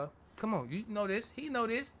cooldown, cuz. Come on, you know this. He know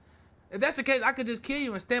this. If that's the case, I could just kill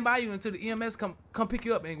you and stand by you until the EMS come pick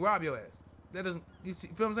you up and rob your ass. That doesn't. You feel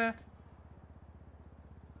what I'm saying?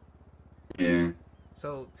 Yeah.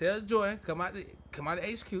 So tell Jordan come out the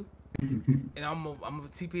HQ, and I'm gonna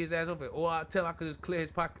TP his ass over, or I'll tell him I could just clear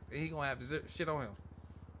his pockets and he gonna have shit on him.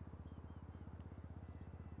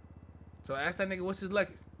 So ask that nigga what's his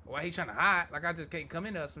luckies. Why he trying to hide? Like I just can't come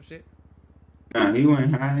in there or some shit. Nah, he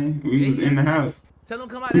wasn't hiding. We was in the house. Tell him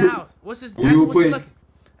come out the house. What's his? We were putting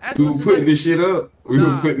the shit up. We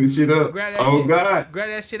were putting the shit up. Oh God. Grab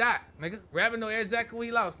that shit out, nigga. Rabbit know exactly what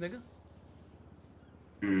he lost, nigga.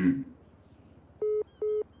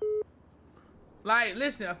 Like,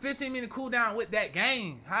 listen, a 15-minute cooldown with that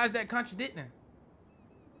game. How is that contradicting?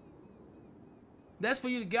 That's for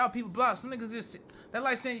you to get out people blocks. Some niggas just. That's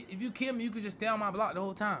like saying if you kill me, you could just stay on my block the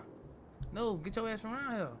whole time. No, get your ass from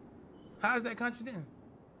around here. How is that contradicting?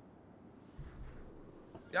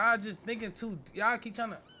 Y'all just thinking too. Y'all keep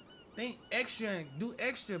trying to think extra and do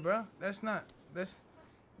extra, bro.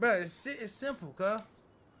 Bro, shit is simple, cuz.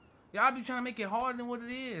 Y'all be trying to make it harder than what it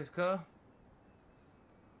is, cuz.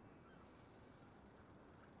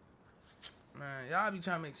 Man, y'all be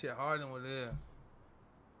trying to make shit harder than what it is.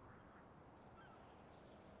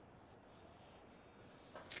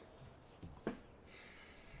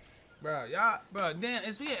 Bro, damn,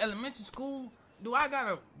 is we at elementary school? Do I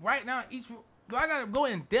gotta write down do I gotta go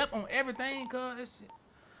in depth on everything, cuz?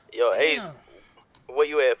 Yo, hey, where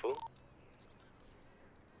you at, fool?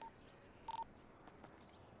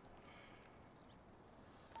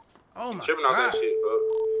 Oh my tripping off God. that shit, bro.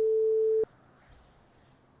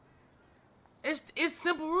 It's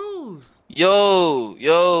simple rules.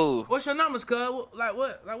 Yo. What's your numbers, cuz? Like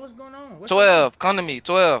what? Like what's going on? 12. Come to me.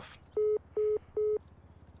 12.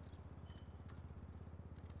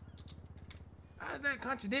 Why is that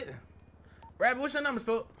contradicting? Rabbit, what's your numbers,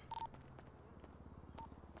 folks?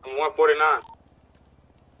 I'm 149.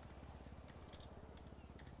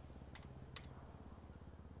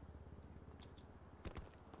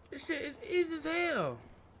 This shit is easy as hell.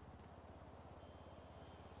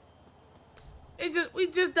 We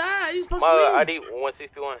just died. You supposed to leave. ID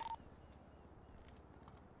 161.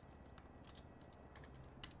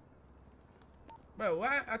 Bro,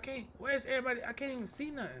 why I can't? Where's everybody? I can't even see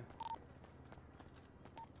nothing.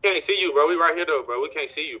 Can't see you, bro. We right here though, bro. We can't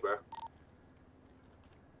see you, bro.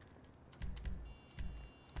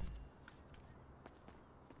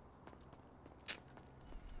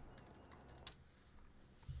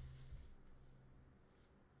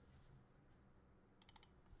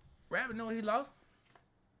 Rabbit know he lost.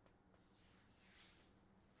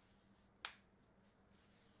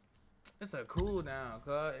 It's a cool down,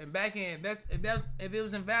 cuz. And back end, if it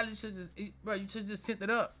was invalid, you should just, bro, you should just sent it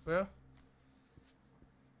up, bro.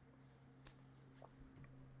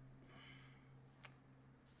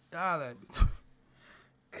 Y'all that,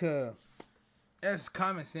 cuz. That's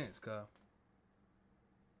common sense, cuz.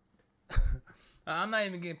 I'm not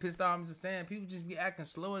even getting pissed off. I'm just saying people just be acting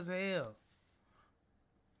slow as hell.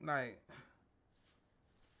 Like,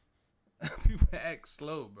 people act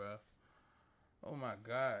slow, bro. Oh my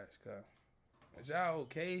gosh, cuz. Is y'all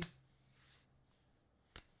okay?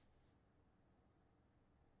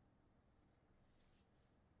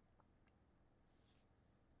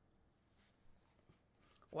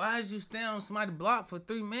 Why did you stay on somebody's block for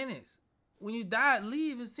 3 minutes? When you died,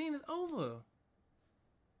 leave and scene is over.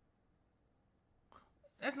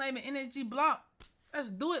 That's not even NSG block. That's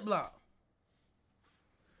do it block.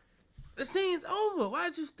 The scene's over. Why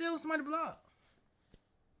did you stay on somebody's block?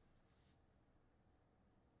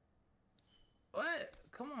 What?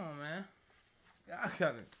 Come on, man. Y'all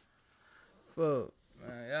gotta, fuck,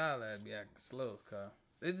 man. Y'all gotta be acting slow, cuz.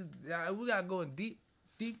 This is, we gotta go in deep.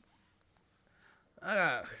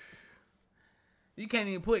 You can't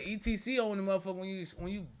even put ETC on the motherfucker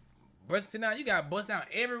when you bust it down. You gotta bust down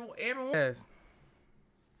everyone. Yes.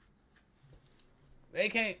 They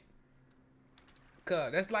can't.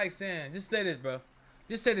 Cuz, that's like saying, just say this, bro.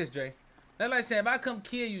 Just say this, Dre. That's like saying if I come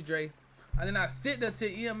kill you, Dre, and then I sit there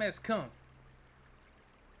till EMS come.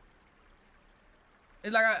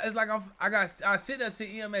 It's like I sit there till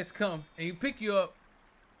EMS come and you pick you up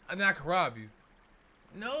and then I can rob you.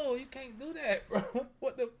 No, you can't do that, bro.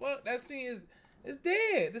 What the fuck? That scene is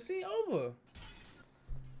dead. The scene over.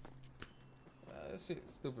 That shit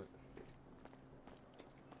stupid.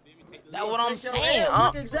 That's what I'm saying.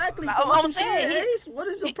 Exactly. That's So what what I'm saying. Ace? What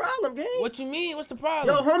is the problem, gang? What you mean? What's the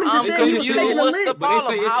problem? Yo, homie just said he was taking a What's lick. the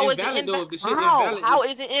problem? How is it invalid though? If the shit How? invalid, How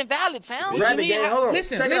is it invalid, fam? What you mean?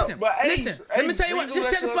 Listen. Let me tell you what. Just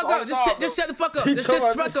shut the fuck up. Just shut the fuck up. Just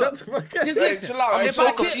shut the fuck up. Just listen. I'm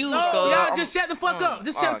so confused, y'all just shut the fuck up.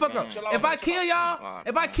 Just shut the fuck up. If I kill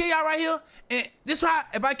y'all right here, and this right,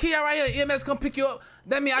 if I kill y'all right here, EMS come pick you up.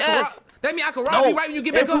 That mean I can rob. That mean I can rob you right when you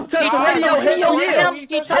get back up.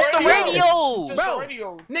 He touched the radio. Bro,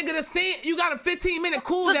 nigga, the scene, you got a 15-minute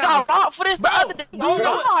cooldown. Just got robbed for this the other day.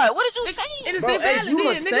 What is you saying? It is Bro, Ace, you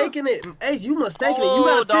mistaken it. Ace, you mistaken it. You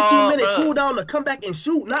got a 15-minute cooldown to come back and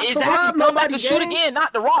shoot, not to rob nobody. Come back to shoot again,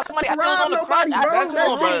 not to rob somebody. To rob nobody,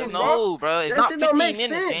 bro. No, bro, it's not 15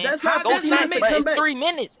 minutes. That's not 15 minutes to come back. It's 3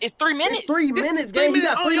 minutes. It's 3 minutes. It's 3 minutes, gang. You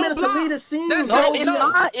got 3 minutes to lead a scene. No, it's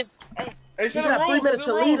not. You got 3 minutes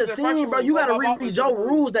to lead a scene, bro. You gotta read your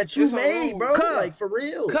rules that you made, bro. Like, for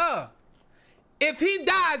real. If he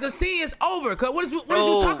dies, the scene is over. What is you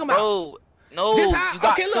talking about? Bro, no, you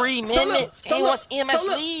got 3 minutes. He wants EMS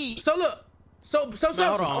lead. So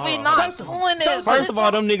we not doing this. First of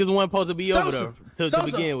all, them niggas weren't supposed to be over there to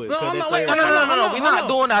begin with. No, we not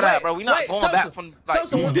doing that, bro. We not going back from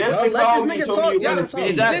like. You definitely called me, told me you wanted to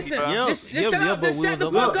speak. Listen, just shut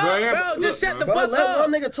the fuck up, bro. Just shut the fuck up. Let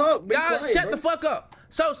one nigga talk. Y'all shut the fuck up.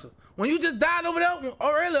 Sosa, when you just died over there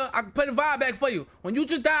or earlier, I can play the vibe back for you. When you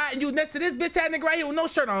just died and you next to this bitch ass nigga right here with no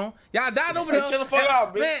shirt on, y'all died over there. Shut the fuck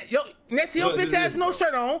up, bitch. Man, yo, next to your bitch ass no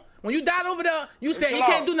shirt on. When you died over there, you said he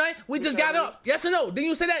can't do nothing. We just got up. Yes or no? Did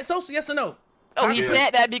you say that, Sosa? Yes or no? Oh, he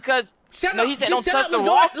said that because he said don't touch the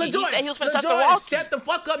walkie. He said he was finna touch the walkie. Shut the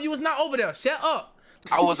fuck up. You was not over there. Shut up.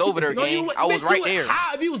 I was over there, gang. I was right there.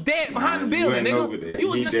 How if you was dead behind the building, nigga? You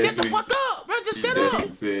was shut the fuck up, bro. Just shut up. I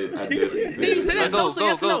definitely said. Did you say that, Sosa?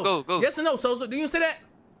 Yes or no? Go. Yes or no, Sosa? Did you say that?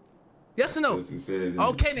 Yes or no?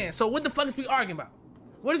 Okay then. So what the fuck is we arguing about?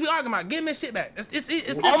 What is we arguing about? Give me shit back.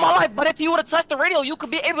 It's all my life. But if you would have touched the radio, you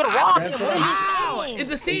could be able to rob him. What are you saying? If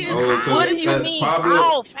the scene is what do you mean?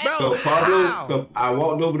 How, fam? Pablo, I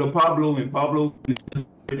walked over to Pablo and Pablo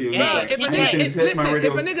radio. Yeah, If a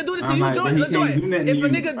nigga do it to you, Joy, if a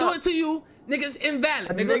nigga do it to you, nigga's invalid.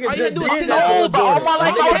 Nigga, all you gotta do is send it No, up. but all my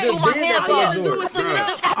life I was through my hands All you up. gotta do is send it It up.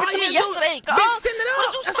 just happened to me yesterday, God. Bitch, send it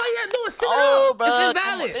up. That's all you gotta do is send it Oh, up. bro, It's come on,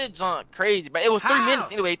 invalid. this junk crazy, but it was 3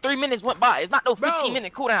 minutes anyway. 3 minutes went by. It's not no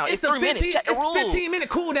 15-minute cooldown. It's 3 minutes. Check the rules. It's 15-minute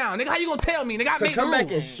cooldown, nigga. How you gonna tell me, nigga? I To make come rules.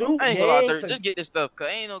 back and shoot, I ain't gonna lie, dude. Just get this stuff, cause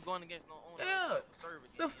ain't no going against no owner. Yeah.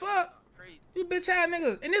 The fuck? You bitch ass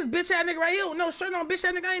niggas. And this bitch ass nigga right here with no shirt on, bitch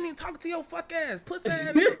ass nigga, I ain't even talking to your fuck ass. Pussy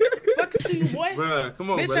ass nigga. Fuck to you, boy. Bruh,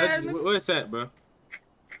 come on, bitch ass nigga. Where's that, bro?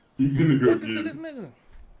 You finna go Fuck to this nigga.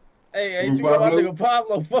 Hey, ain't you know my nigga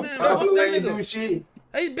Pablo? Fuck Man, Pablo. fuck that ain't nigga. do shit.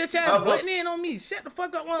 Hey, bitch ass butting in on me. Shut the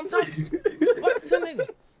fuck up while I'm talking. Fuck to niggas.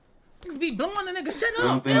 Niggas be blowing the nigga. Shut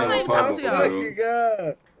up. Man, I'm not even talking to y'all. Oh,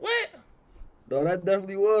 God. What? No, that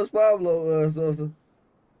definitely was Pablo, Sosa.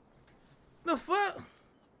 The fuck?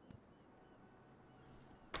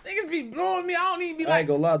 Niggas be blowing me. I don't even be I like, ain't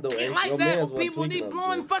gonna lie, though. ain't Your like that mans with was people. They tweaking on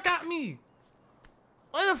blowing me, the fuck out me.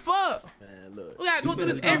 What the fuck? Man, look. We gotta go through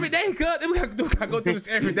this every day, cuz. We gotta go through this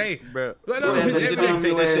every day. Bro, We gotta go we through this just every need to day.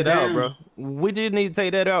 take that shit out, bro. We just need to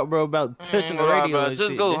take that out, bro, about touching the radio bro. and Just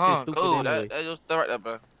shit. go, That shit huh? stupid Go. anyway. That's your stuff right there,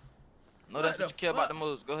 bro. No, that's What what you the care about the fuck?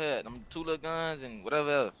 most. Go ahead. Them 2 little guns and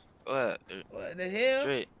whatever else. Go ahead. Dude. What the hell?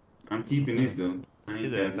 Straight. I'm keeping this though. I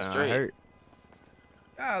ain't That that sound straight. hurt.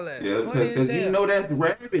 Y'all that Yeah, funny as because you hell. know that's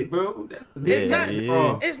rabbit, bro. It's Yeah, not.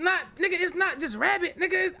 yeah. It's not, nigga. It's not just rabbit,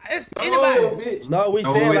 nigga. It's Oh, anybody. bitch. No, we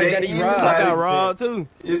No, said it like ain't that he anybody. robbed. I got robbed too.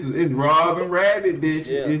 It's Rob and Rabbit, bitch.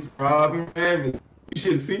 Yeah. It's Rob and Rabbit. You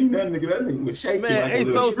should have seen that nigga. That nigga was shaking Man, like a hey,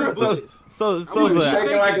 little Sosa, stripper. so He was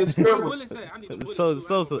shaking like a stripper.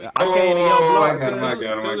 I came to your block. I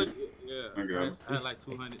got him. Yeah, I got him. I had like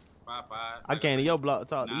 200, 5. I came to your block to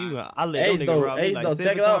talk to you. I let Ace them though, niggas rob me Ace like though, 7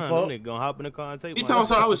 check it out, times. Them folks. niggas gonna hop in the car and take He my told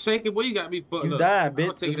me shit. I was shaking, boy. You got me fucked You up. died, I'm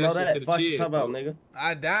bitch. taking Just know shit that. to the Fuck you chin, talking about, bro. nigga.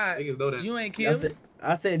 I died. Niggas know that. You ain't killed me.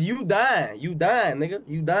 I said you dying. You dying, nigga.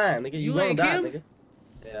 You dying, nigga. You gonna ain't die, kill me? nigga.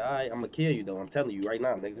 Yeah, alright. I'm gonna kill you though. I'm telling you right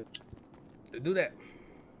now, nigga. Do that.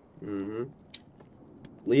 Mm-hmm.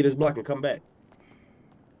 Leave this block and come back.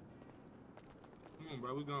 Come on,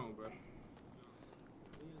 bro. We gone, bro.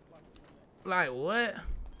 Like what?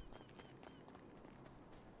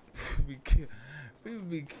 People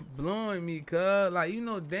be blowing me, cuz. Like, you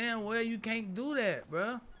know damn well you can't do that,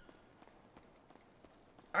 bro.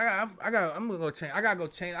 I'm gonna go change. I gotta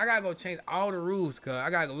go change all the rules, cuz. I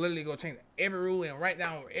gotta literally go change every rule and write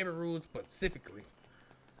down every rule specifically.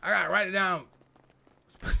 I gotta write it down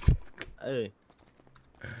specifically. Hey.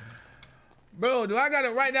 Bro, do I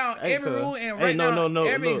gotta write down every rule and write down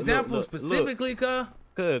every example specifically, cuz?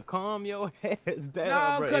 Cuz, calm your ass down,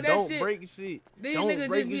 No, bro. cause that Don't shit, break shit. These Don't niggas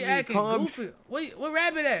break just be shit. acting Calm. goofy. Where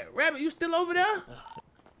Rabbit at? Rabbit, you still over there?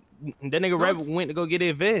 That nigga Rabbit went to go get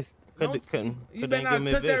his vest. You better not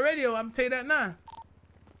touch that radio. I'm tell you that now.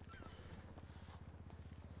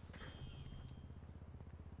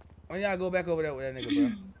 When y'all go back over there with that nigga,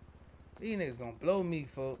 bro. These niggas gonna blow me,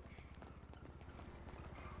 folks.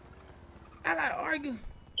 I gotta argue.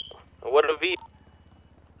 What a V.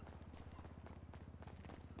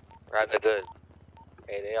 Right, they're good.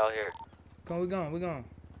 Hey, they all here. Come, we gone.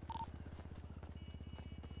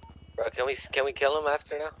 Bro, can we kill him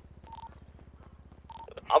after now?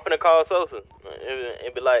 I'm finna call Sosa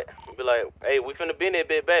and be like, hey, we finna bend that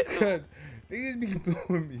bit back too. Niggas be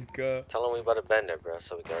blowing me, cuz. Tell him we about to bend it, bro,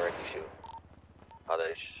 so we can already shoot. Oh,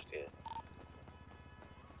 that shit.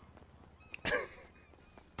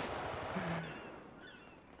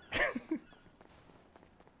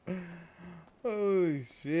 Holy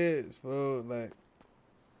shit, folks. Like,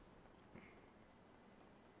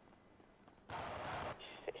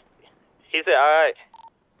 he said, all right.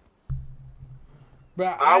 Bro,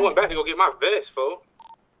 I went back to go get my vest, folks.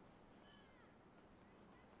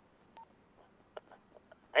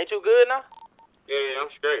 Ain't you good now? Yeah, I'm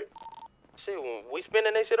straight. Shit, we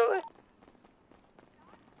spinning that shit away?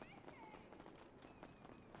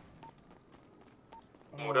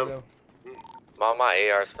 Whatever. My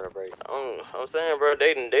AR's finna break. I'm saying, bro,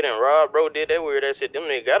 they done rob, bro, did that weird ass shit. Them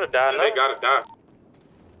niggas gotta die now. They gotta die.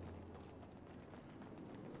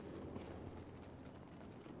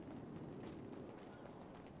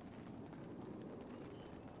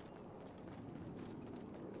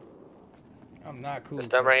 I'm not cool. This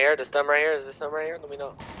stem right here? This stem right here? Is this stem right here? Let me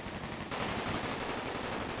know.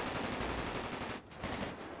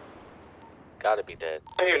 Gotta be dead.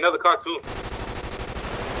 I hear another car too.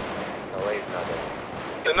 No way he's not dead.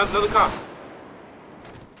 Another car.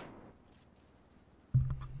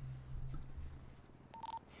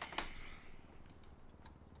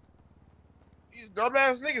 These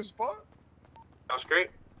dumbass niggas fuck. I'm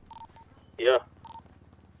straight. Yeah.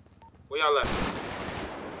 Where y'all at?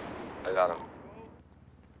 I got him.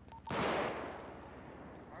 I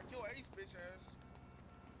killed Ace, bitch ass.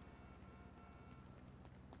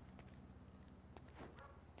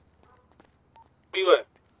 Where you at?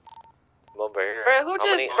 I'm over here. Bro, who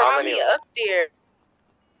just brought me up there?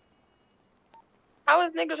 How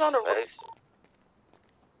is niggas on the roof?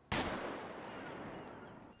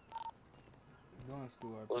 Going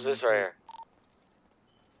school. Who's this right here?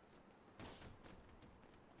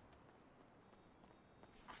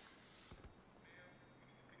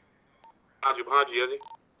 Behind you, Yezzy.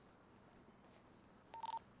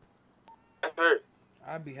 That's hurt.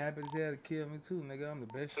 I'd be happy as hell to kill me too, nigga. I'm the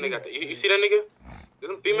best Nigga, shooter. you see that nigga? Is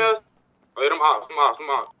them females? Oh, yeah, them ops.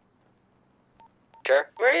 Sure.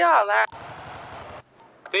 Where y'all at?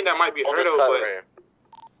 I think that might be her though, right but. here.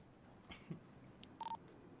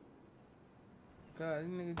 God,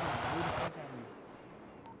 these niggas just blew the fuck out of me.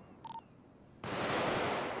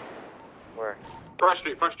 Where? Front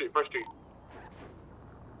street.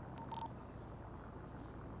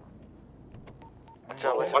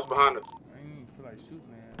 Watch behind us. I ain't even feel like shooting,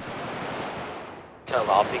 man. Tell him,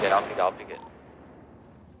 I'll pick it.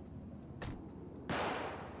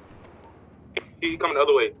 He coming the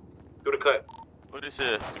other way. Through the cut. What is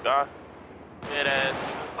this? Cigar? Dead ass.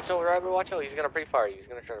 Watch out, Rabbit, watch out. He's gonna pre-fire you. He's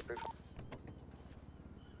gonna try to pre-fire.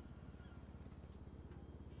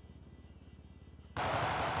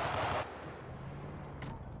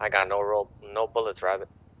 I got no bullets, Rabbit.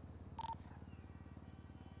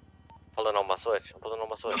 Pulling on my switch. Pull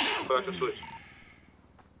out your switch.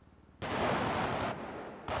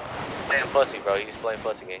 Playing pussy, bro. He's playing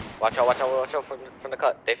pussy game. Watch out from the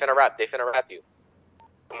cut. They finna wrap you.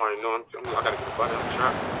 I gotta get the body. I'm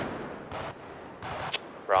trapped.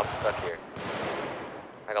 Bro, I'm stuck here.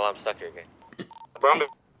 I'm stuck here again. Bro,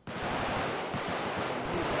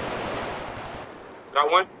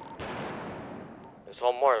 got one? There's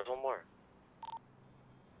one more.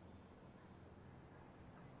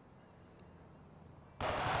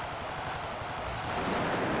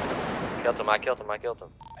 I killed him.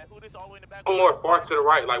 Hey, who this all the way in the back? One more far to the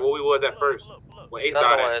right, like what we was at first. When Ace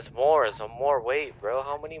Another died one. at. It's more. Wait, bro.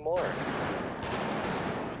 How many more?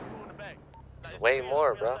 Way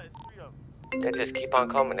more, bro. They just keep on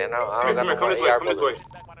coming, and I don't got no more AR bullets.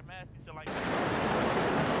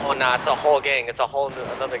 Oh, nah, it's a whole gang. It's a whole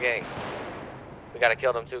another gang. We gotta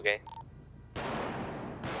kill them too, gang.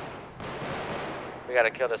 We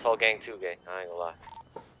gotta kill this whole gang too, gang. I ain't gonna lie.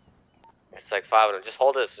 It's like 5 of them. Just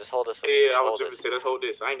hold this. Yeah, I was just gonna say, let's hold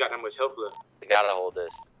this. I ain't got that much health left. We gotta hold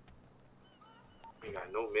this. I ain't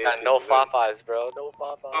got no meds. Got no 5-5s, bro. No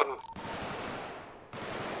 5-5s.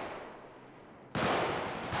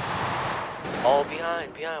 Oh,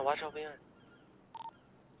 behind. Watch out behind.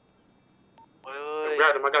 Wait.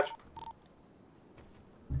 Grab him, I got you.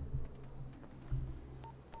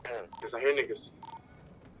 Damn. Cause I hear niggas.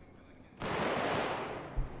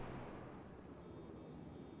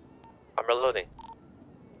 I'm reloading.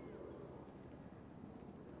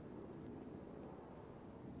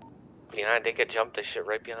 Behind, they could jump this shit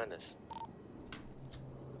right behind us.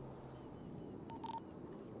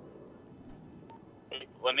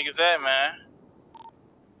 What niggas at, man?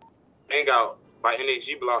 Hang out by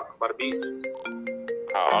NAG block, by the beach.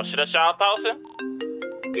 Oh, shit, that's y'all thousand?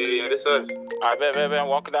 Yeah, this us. Alright, bet. I'm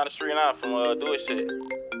walking down the street now from do it shit.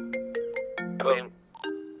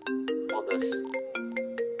 Hold this.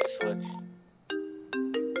 Switch.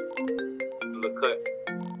 Look cut.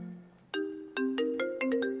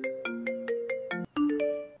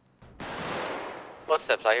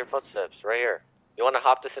 Footsteps, I hear footsteps right here. You wanna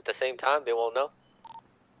hop this at the same time? They won't know.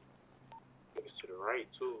 It's to the right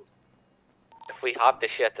too. If we hop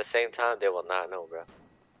this shit at the same time, they will not know, bro.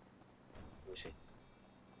 Let me see.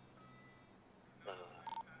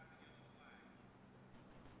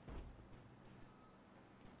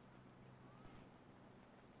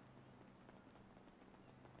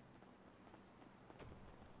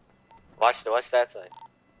 Watch that side.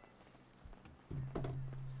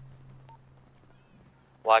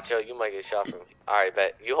 Watch out, you might get shot from me. Alright,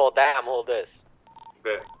 bet. You hold that, I'm hold this.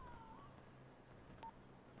 Bet.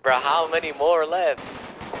 Bro, how many more left?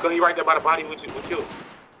 Cause he right there by the body with you.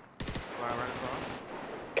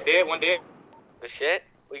 Dead, one dead. Good shit.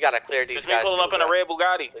 We gotta clear these Just guys. me pulling up in a red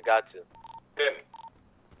Bugatti. We got to. Yeah.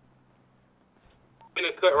 In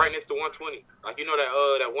a cut right next to 120. Like you know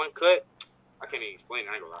that one cut? I can't even explain it,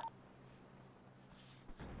 I ain't gonna lie.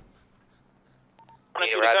 Right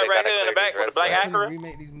here in the back with the black Acura.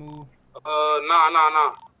 Remake these moves.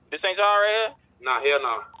 Nah. This ain't y'all right here? Nah, hell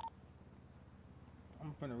nah.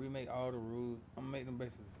 I'm finna remake all the rules. I'm gonna make them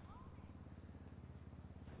basic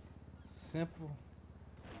simple,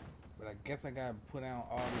 But I guess I gotta put down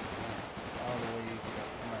all the ways that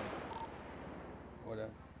somebody whatever.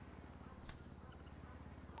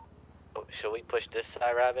 Should we push this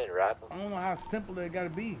side, Rabbit, and wrap him? I don't know how simple it gotta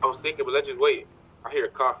be. I was thinking, but let's just wait. I hear a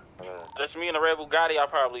car. That's me and the Red Bugatti. I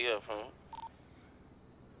probably hear from.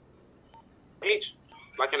 Beach,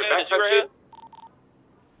 like in the back type shit.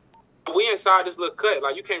 We inside this little cut,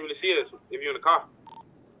 like you can't really see us if you're in the car.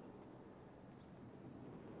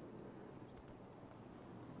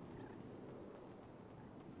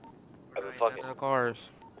 Fucking cars.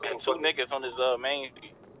 And two niggas on this main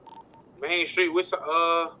street. Main street, which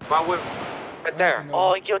by where? right there.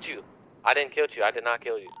 Oh, he killed you. I didn't kill you. I did not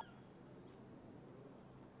kill you.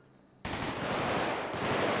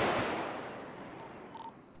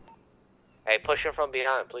 Hey, push him from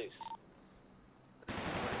behind, please. I'm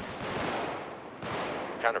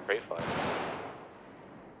trying to pre-fire.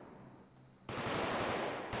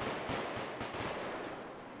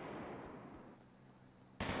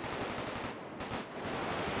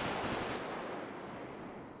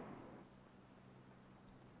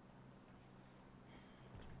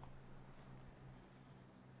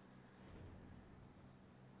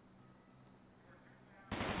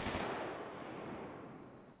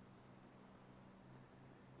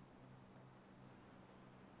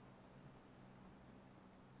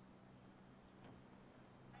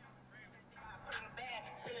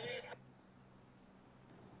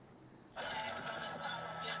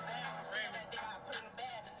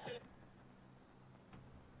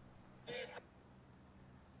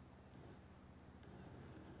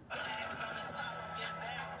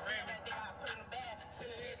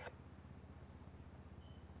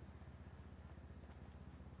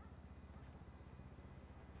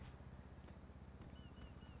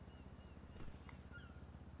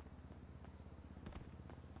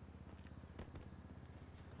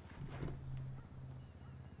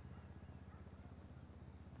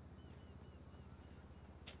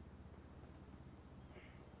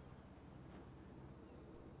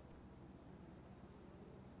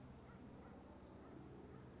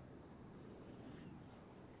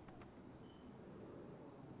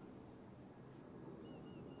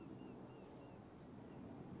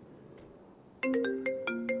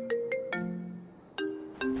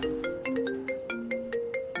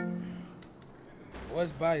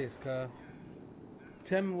 What's bias, cuz?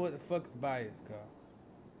 Tell me what the fuck's bias, cuz?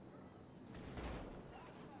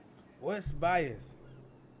 What's bias?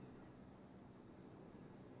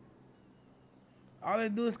 All they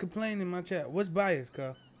do is complain in my chat. What's bias,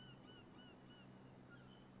 cuz?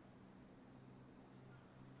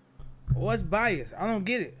 What's bias? I don't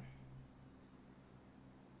get it.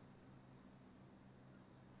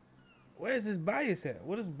 Where's this bias at?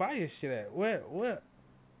 What is bias shit at? What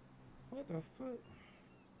the fuck?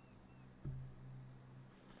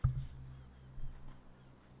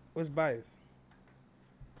 What's bias?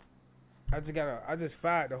 I just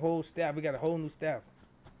fired the whole staff. We got a whole new staff.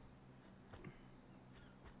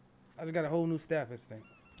 I just got a whole new staff this thing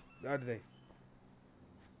the other day.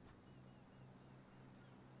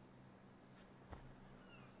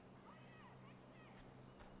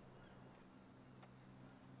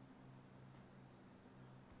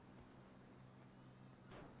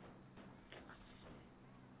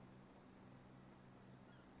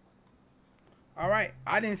 All right,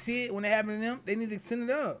 I didn't see it when it happened to them. They need to send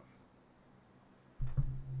it up.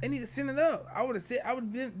 They need to send it up. I would have said I would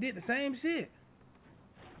have did the same shit.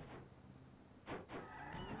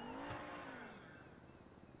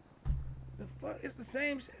 The fuck? It's the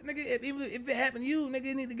same shit, nigga. If it happened to you, nigga,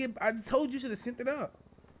 you need to get. I told you should have sent it up.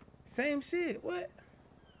 Same shit. What?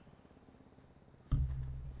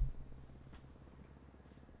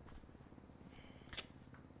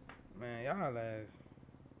 Man, y'all ass.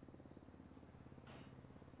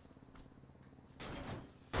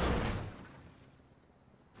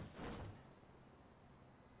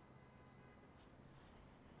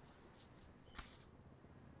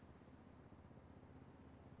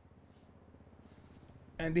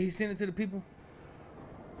 And did he send it to the people?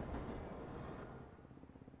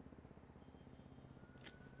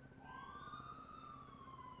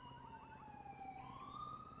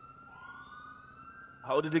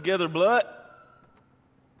 Hold it together, blood.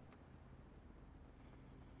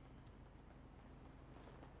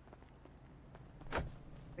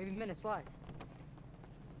 Maybe minutes slide.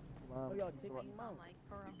 Oh, y'all kicking him out.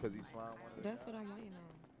 Because he slimed one of the That's what I'm waiting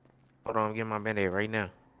on. Hold on, I'm getting my band-aid right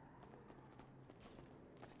now.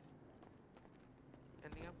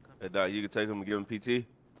 Hey, Doc, you can take him and give him PT?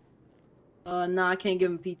 No, I can't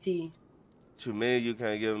give him PT. What you mean you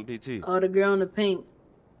can't give him PT? Oh, the girl in the pink.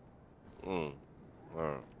 Alright.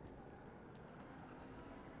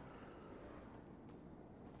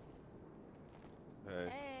 Hey.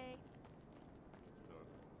 Hey.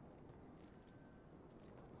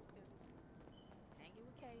 Hanging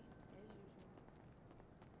with Kay, as usual.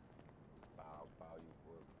 I'll file you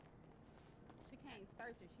for it. She can't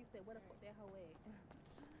search it. She said, "Where the fuck that hoe at?"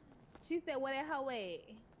 She said, "Where that hoe at?"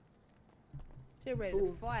 She ready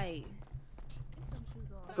to fight.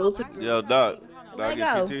 Go to Yo, Doc. Let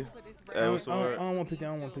Doc, go. get PT? I Hey, what's don't, the word? I don't want picture. I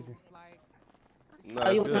don't want picture. No, Oh,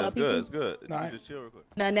 it's you good. want It's PT? good. It's good. No, You I- just chill real quick.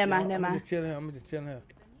 No, never mind, never I'm mind. just chilling here. I'm just chilling here.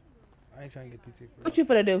 I ain't trying to get PT for What you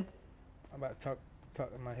finna do? I'm about to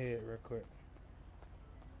talk in my head real quick.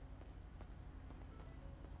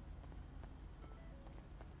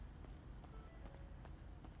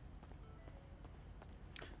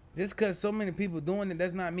 Just cause so many people doing it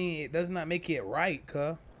does not mean it does not make it right,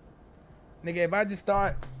 cuh. Nigga, if I just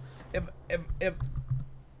start, if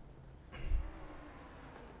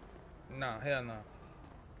nah, hell no.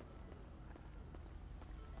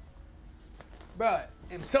 Bruh,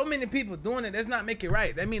 if so many people doing it, that's not make it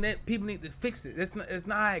right. That mean that people need to fix it. That's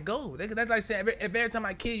not how it goes. That's like saying if every time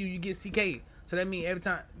I kill you, you get CK. So that mean every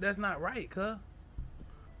time, that's not right, cuh.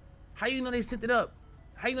 How you know they sent it up?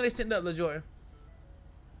 How you know they sent it up, LaJoy?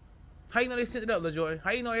 How you know they sent it up, LaJoy?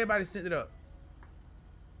 How you know everybody sent it up?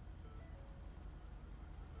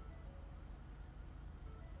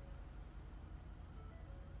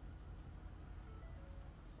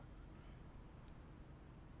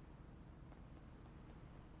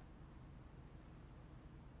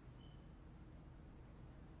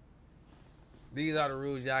 These are the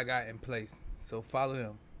rules y'all got in place. So follow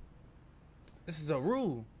him. This is a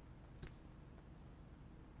rule.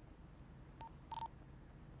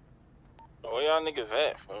 Where y'all niggas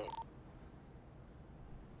at, fam?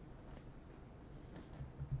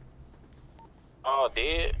 All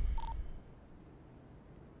dead?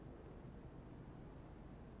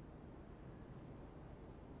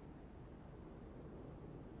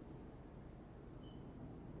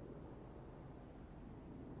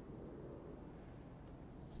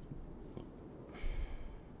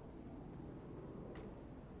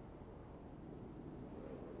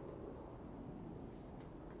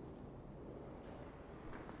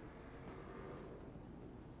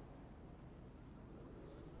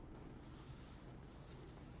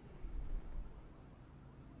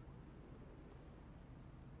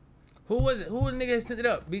 Who was it? Who was the nigga that sent it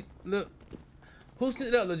up? Look. Who sent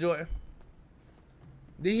it up, LaJoy?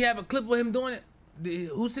 Did he have a clip of him doing it?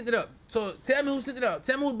 Who sent it up? So tell me who sent it up.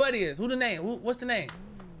 Tell me who Buddy is. Who the name? What's the name?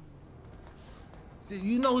 See,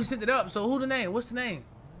 you know who sent it up, so who the name? What's the name?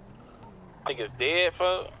 Niggas dead,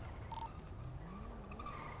 fuck.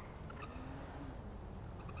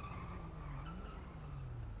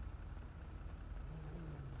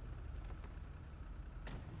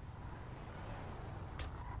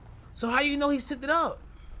 So how you know he sent it up?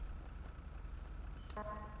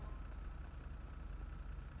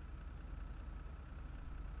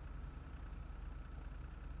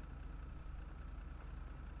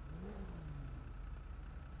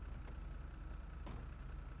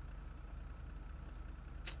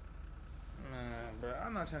 Man, bro,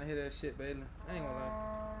 I'm not trying to hear that shit, Bailey. I ain't gonna lie.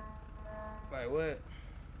 Like what?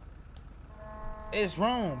 It's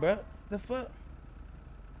wrong, bro. The fuck?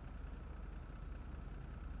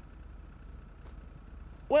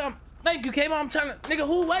 Well, thank you, K-Mo. I'm trying to, nigga,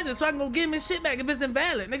 who was it so I can go get him his shit back if it's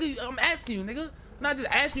invalid? Nigga, I'm asking you, nigga. Not just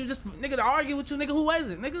asking you, just, nigga, to argue with you, nigga. Who was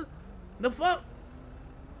it, nigga? The fuck?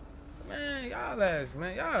 Man, y'all ass,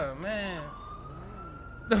 man. Y'all, man.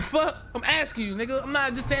 The fuck? I'm asking you, nigga. I'm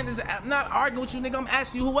not just saying this. I'm not arguing with you, nigga. I'm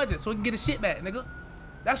asking you who was it so we can get his shit back, nigga.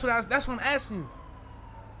 That's what I'm asking you.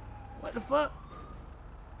 What the fuck?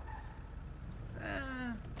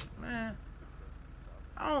 Man.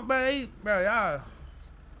 I don't, bro, y'all.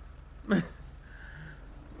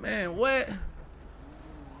 Man, what?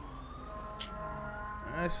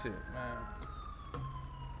 That shit, man.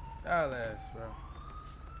 Y'all ass, bro.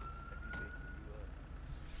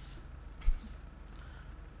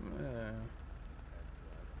 Man.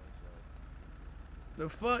 The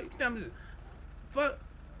fuck? Fuck.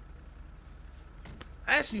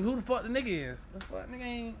 I ask you who the fuck the nigga is. The fuck nigga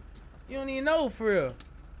ain't. You don't even know for real.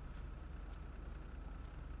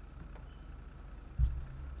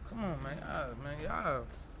 Come on, man. Y'all.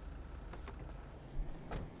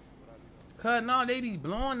 Cause no, they be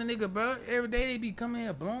blowing the nigga, bro. Every day they be coming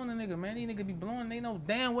here blowing the nigga, man. These niggas be blowing. They know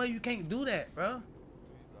damn well you can't do that, bro.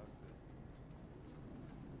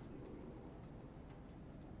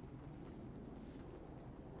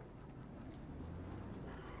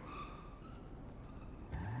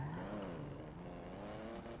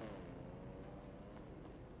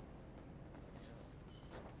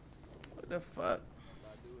 What the fuck? All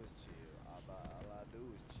I do is chill. All I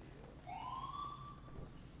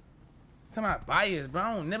Talking about biased, bro.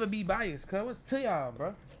 I don't never be biased, cuz. What's to y'all,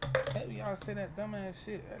 bro? Hey, y'all say that dumbass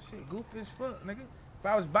shit. That shit goofy as fuck, nigga. If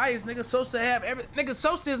I was biased, nigga, Sosa have every nigga.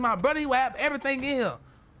 Sosa is my brother. He would have everything in here.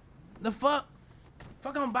 The fuck?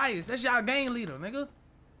 Fuck, I'm biased. That's y'all gang leader, nigga.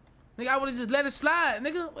 Nigga, I would've just let it slide,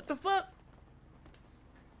 nigga. What the fuck?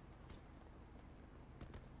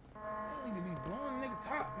 That nigga be blowing nigga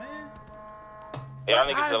top, man. Y'all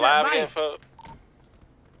niggas alive again, fuck.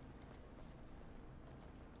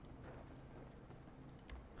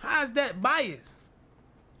 How's that bias?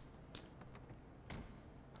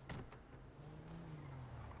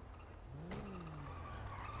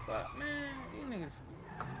 Fuck, man. These niggas.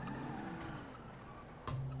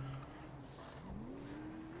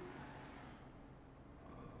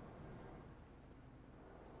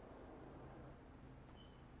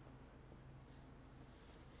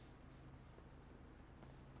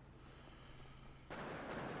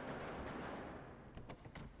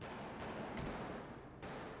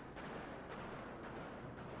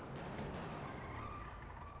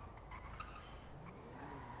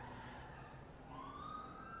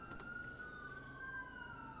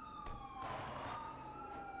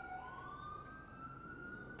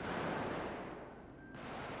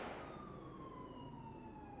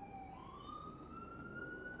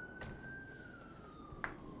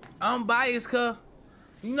 I'm biased, cuz.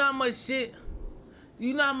 You know how much shit.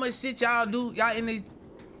 You know how much shit y'all do. Y'all in the.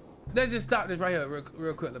 Let's just stop this right here,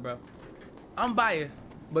 real quickly, bro. I'm biased,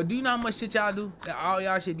 but do you know how much shit y'all do? That all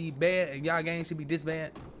y'all should be bad and y'all gang should be this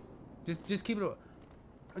bad. Just keep it up.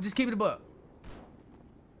 Just keep it above.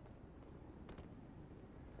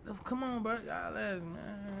 Come on, bro. Y'all ass,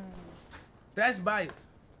 man. That's bias.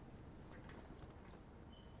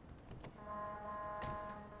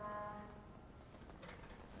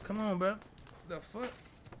 Come on, bro. The fuck?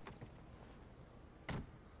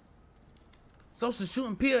 Sosa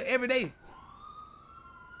shooting pill every day.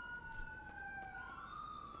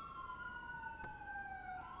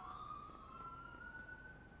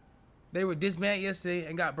 They were disbanded yesterday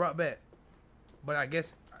and got brought back. But I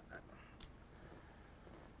guess...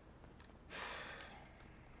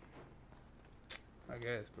 I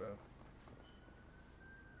guess, bro.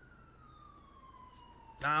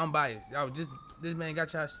 Nah, I'm biased. Y'all just... This man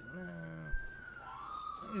got y'all shit. Man,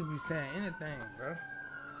 niggas be saying anything, bro.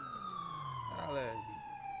 Y'all ass be...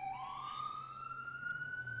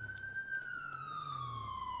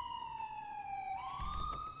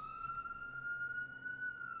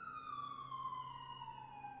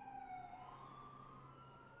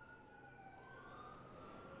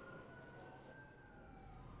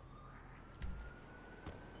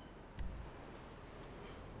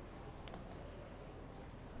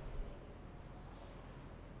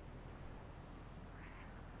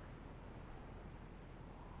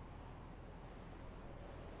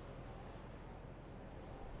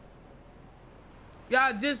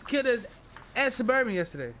 Y'all just killed us at Suburban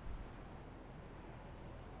yesterday.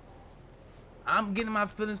 I'm getting my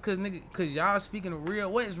feelings cause nigga, cause y'all speaking real.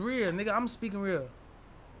 What is real, nigga? I'm speaking real.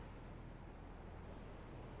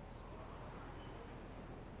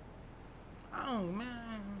 Oh man.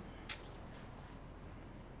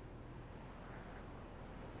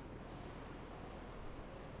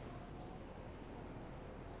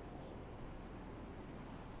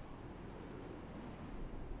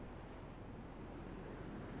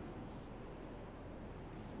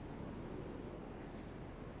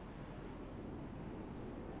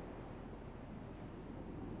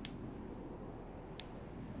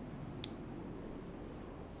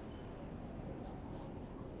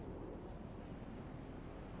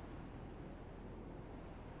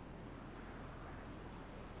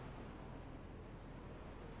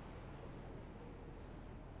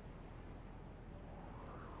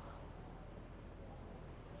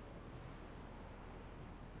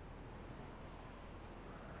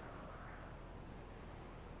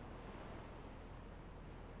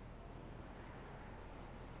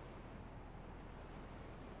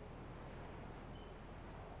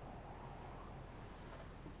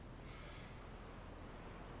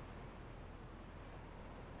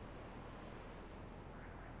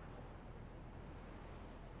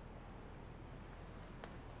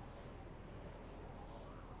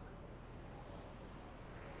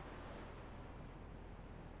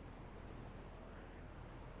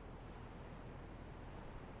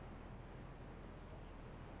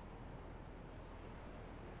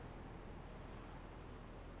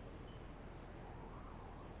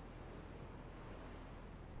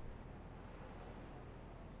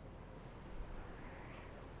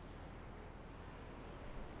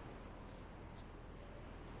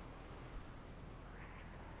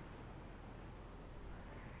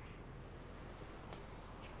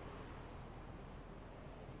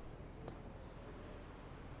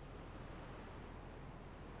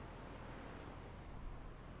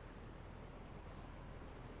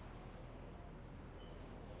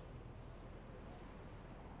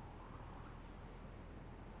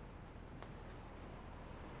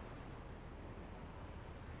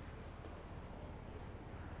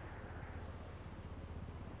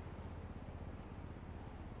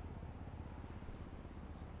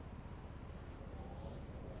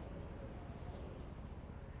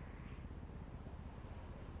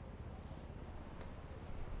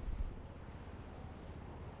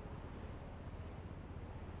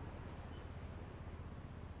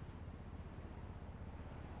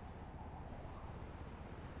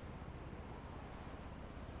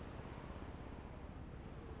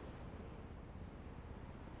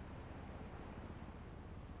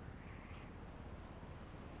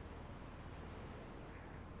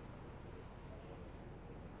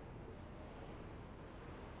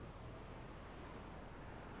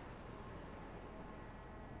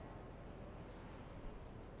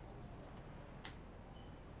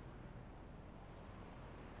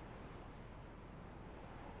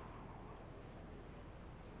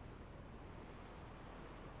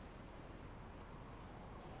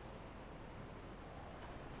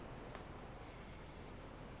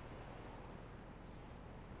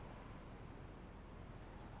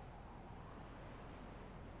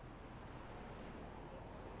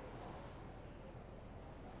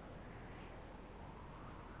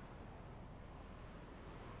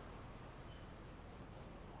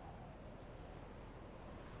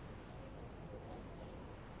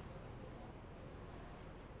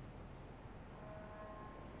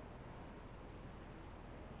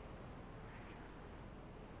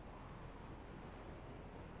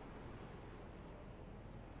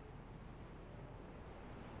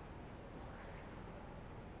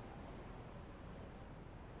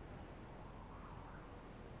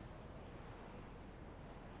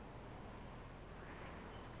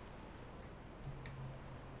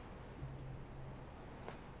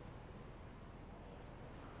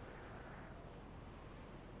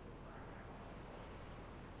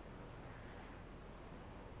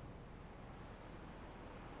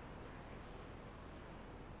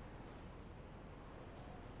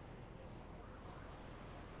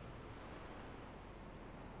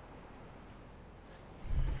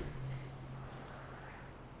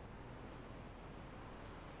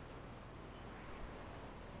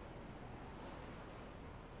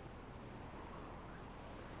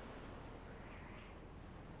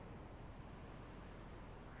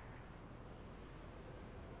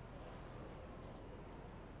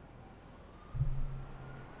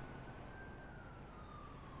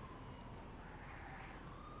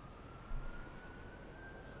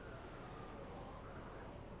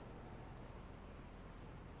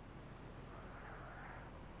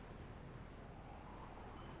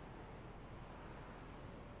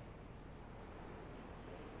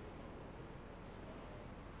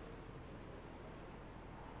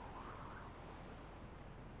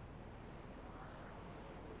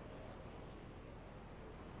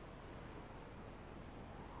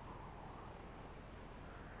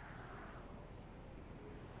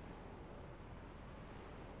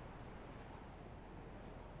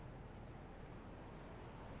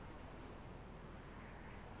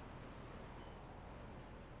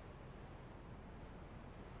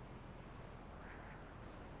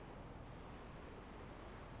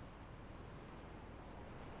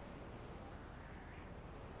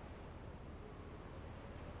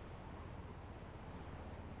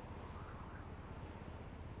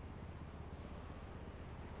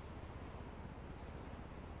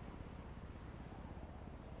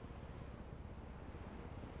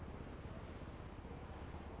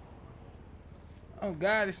 Oh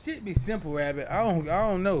God, this shit be simple, Rabbit. I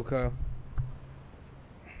don't know, cuz.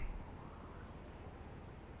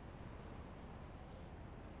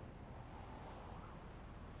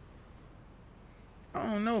 I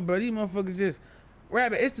don't know, bro. These motherfuckers just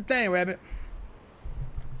Rabbit. It's the thing, Rabbit.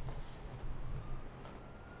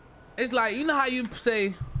 It's like, you know how you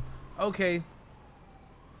say, okay,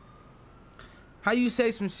 how you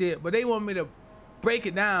say some shit, but they want me to break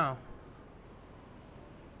it down.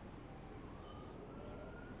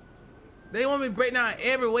 They want me to break down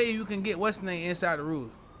every way you can get what's the name inside the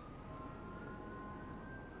rules.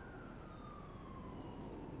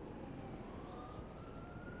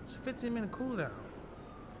 It's a 15-minute cooldown.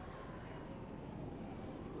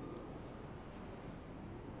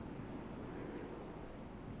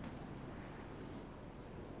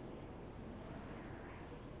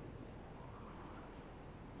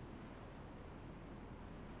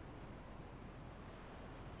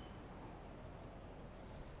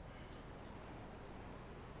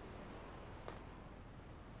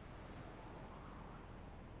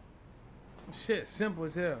 Shit, simple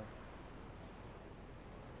as hell.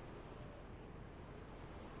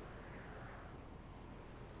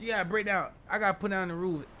 You gotta break down. I gotta put down the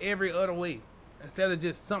rules every other way instead of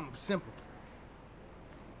just something simple.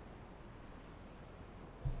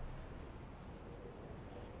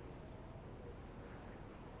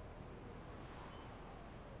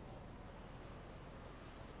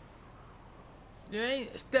 Yeah,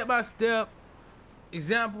 ain't step by step,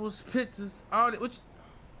 examples, pictures, all that. Which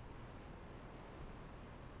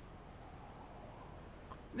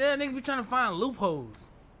yeah, niggas be trying to find loopholes.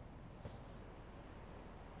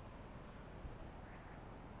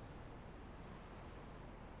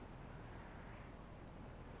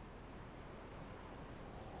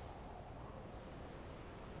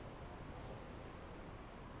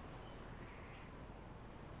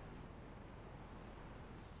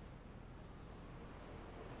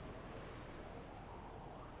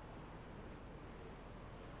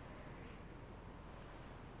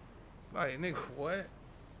 Like, nigga, what?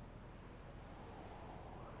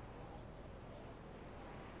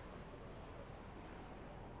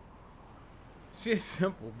 Shit's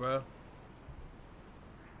simple, bro.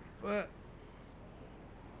 But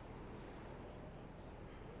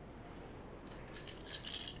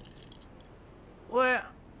well,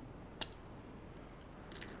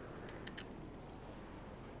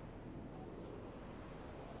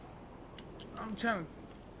 I'm trying to.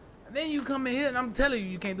 Then you come in here and I'm telling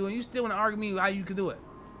you can't do it. You still want to argue with me how you can do it.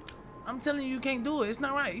 I'm telling you can't do it. It's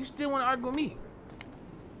not right. You still want to argue with me.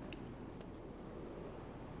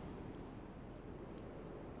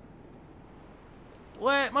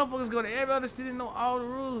 What? Motherfuckers go to every other city and know all the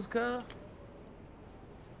rules, cuz.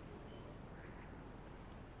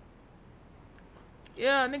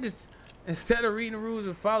 Yeah, niggas, instead of reading the rules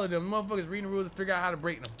and follow them, motherfuckers reading the rules and figure out how to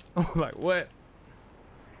break them. I'm like, what?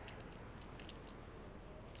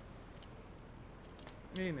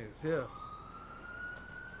 These niggas here.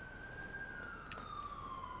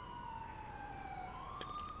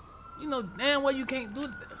 You know damn well you can't do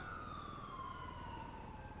that.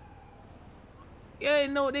 Yeah, they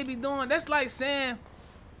know what they be doing. That's like saying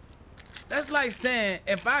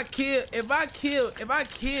if I kill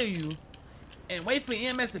you and wait for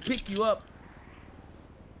EMS to pick you up.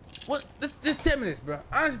 What? Just tell me this, bro.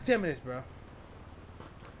 Honestly, tell me this, bro.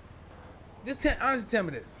 Honestly, tell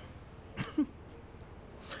me this.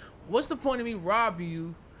 What's the point of me robbing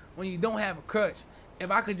you when you don't have a crutch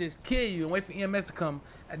if I could just kill you and wait for EMS to come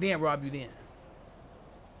and then rob you then?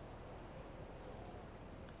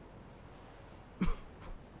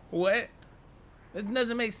 What? It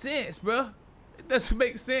doesn't make sense, bro. It doesn't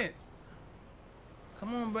make sense.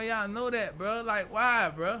 Come on, bro. Y'all know that, bro. Like, why,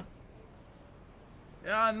 bro?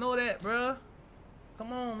 Y'all know that, bro.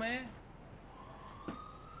 Come on, man.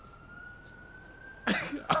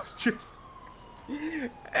 I was just...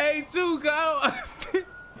 Hey, too, go.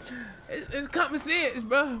 It's common sense,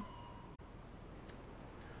 bro.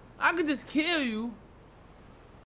 I could just kill you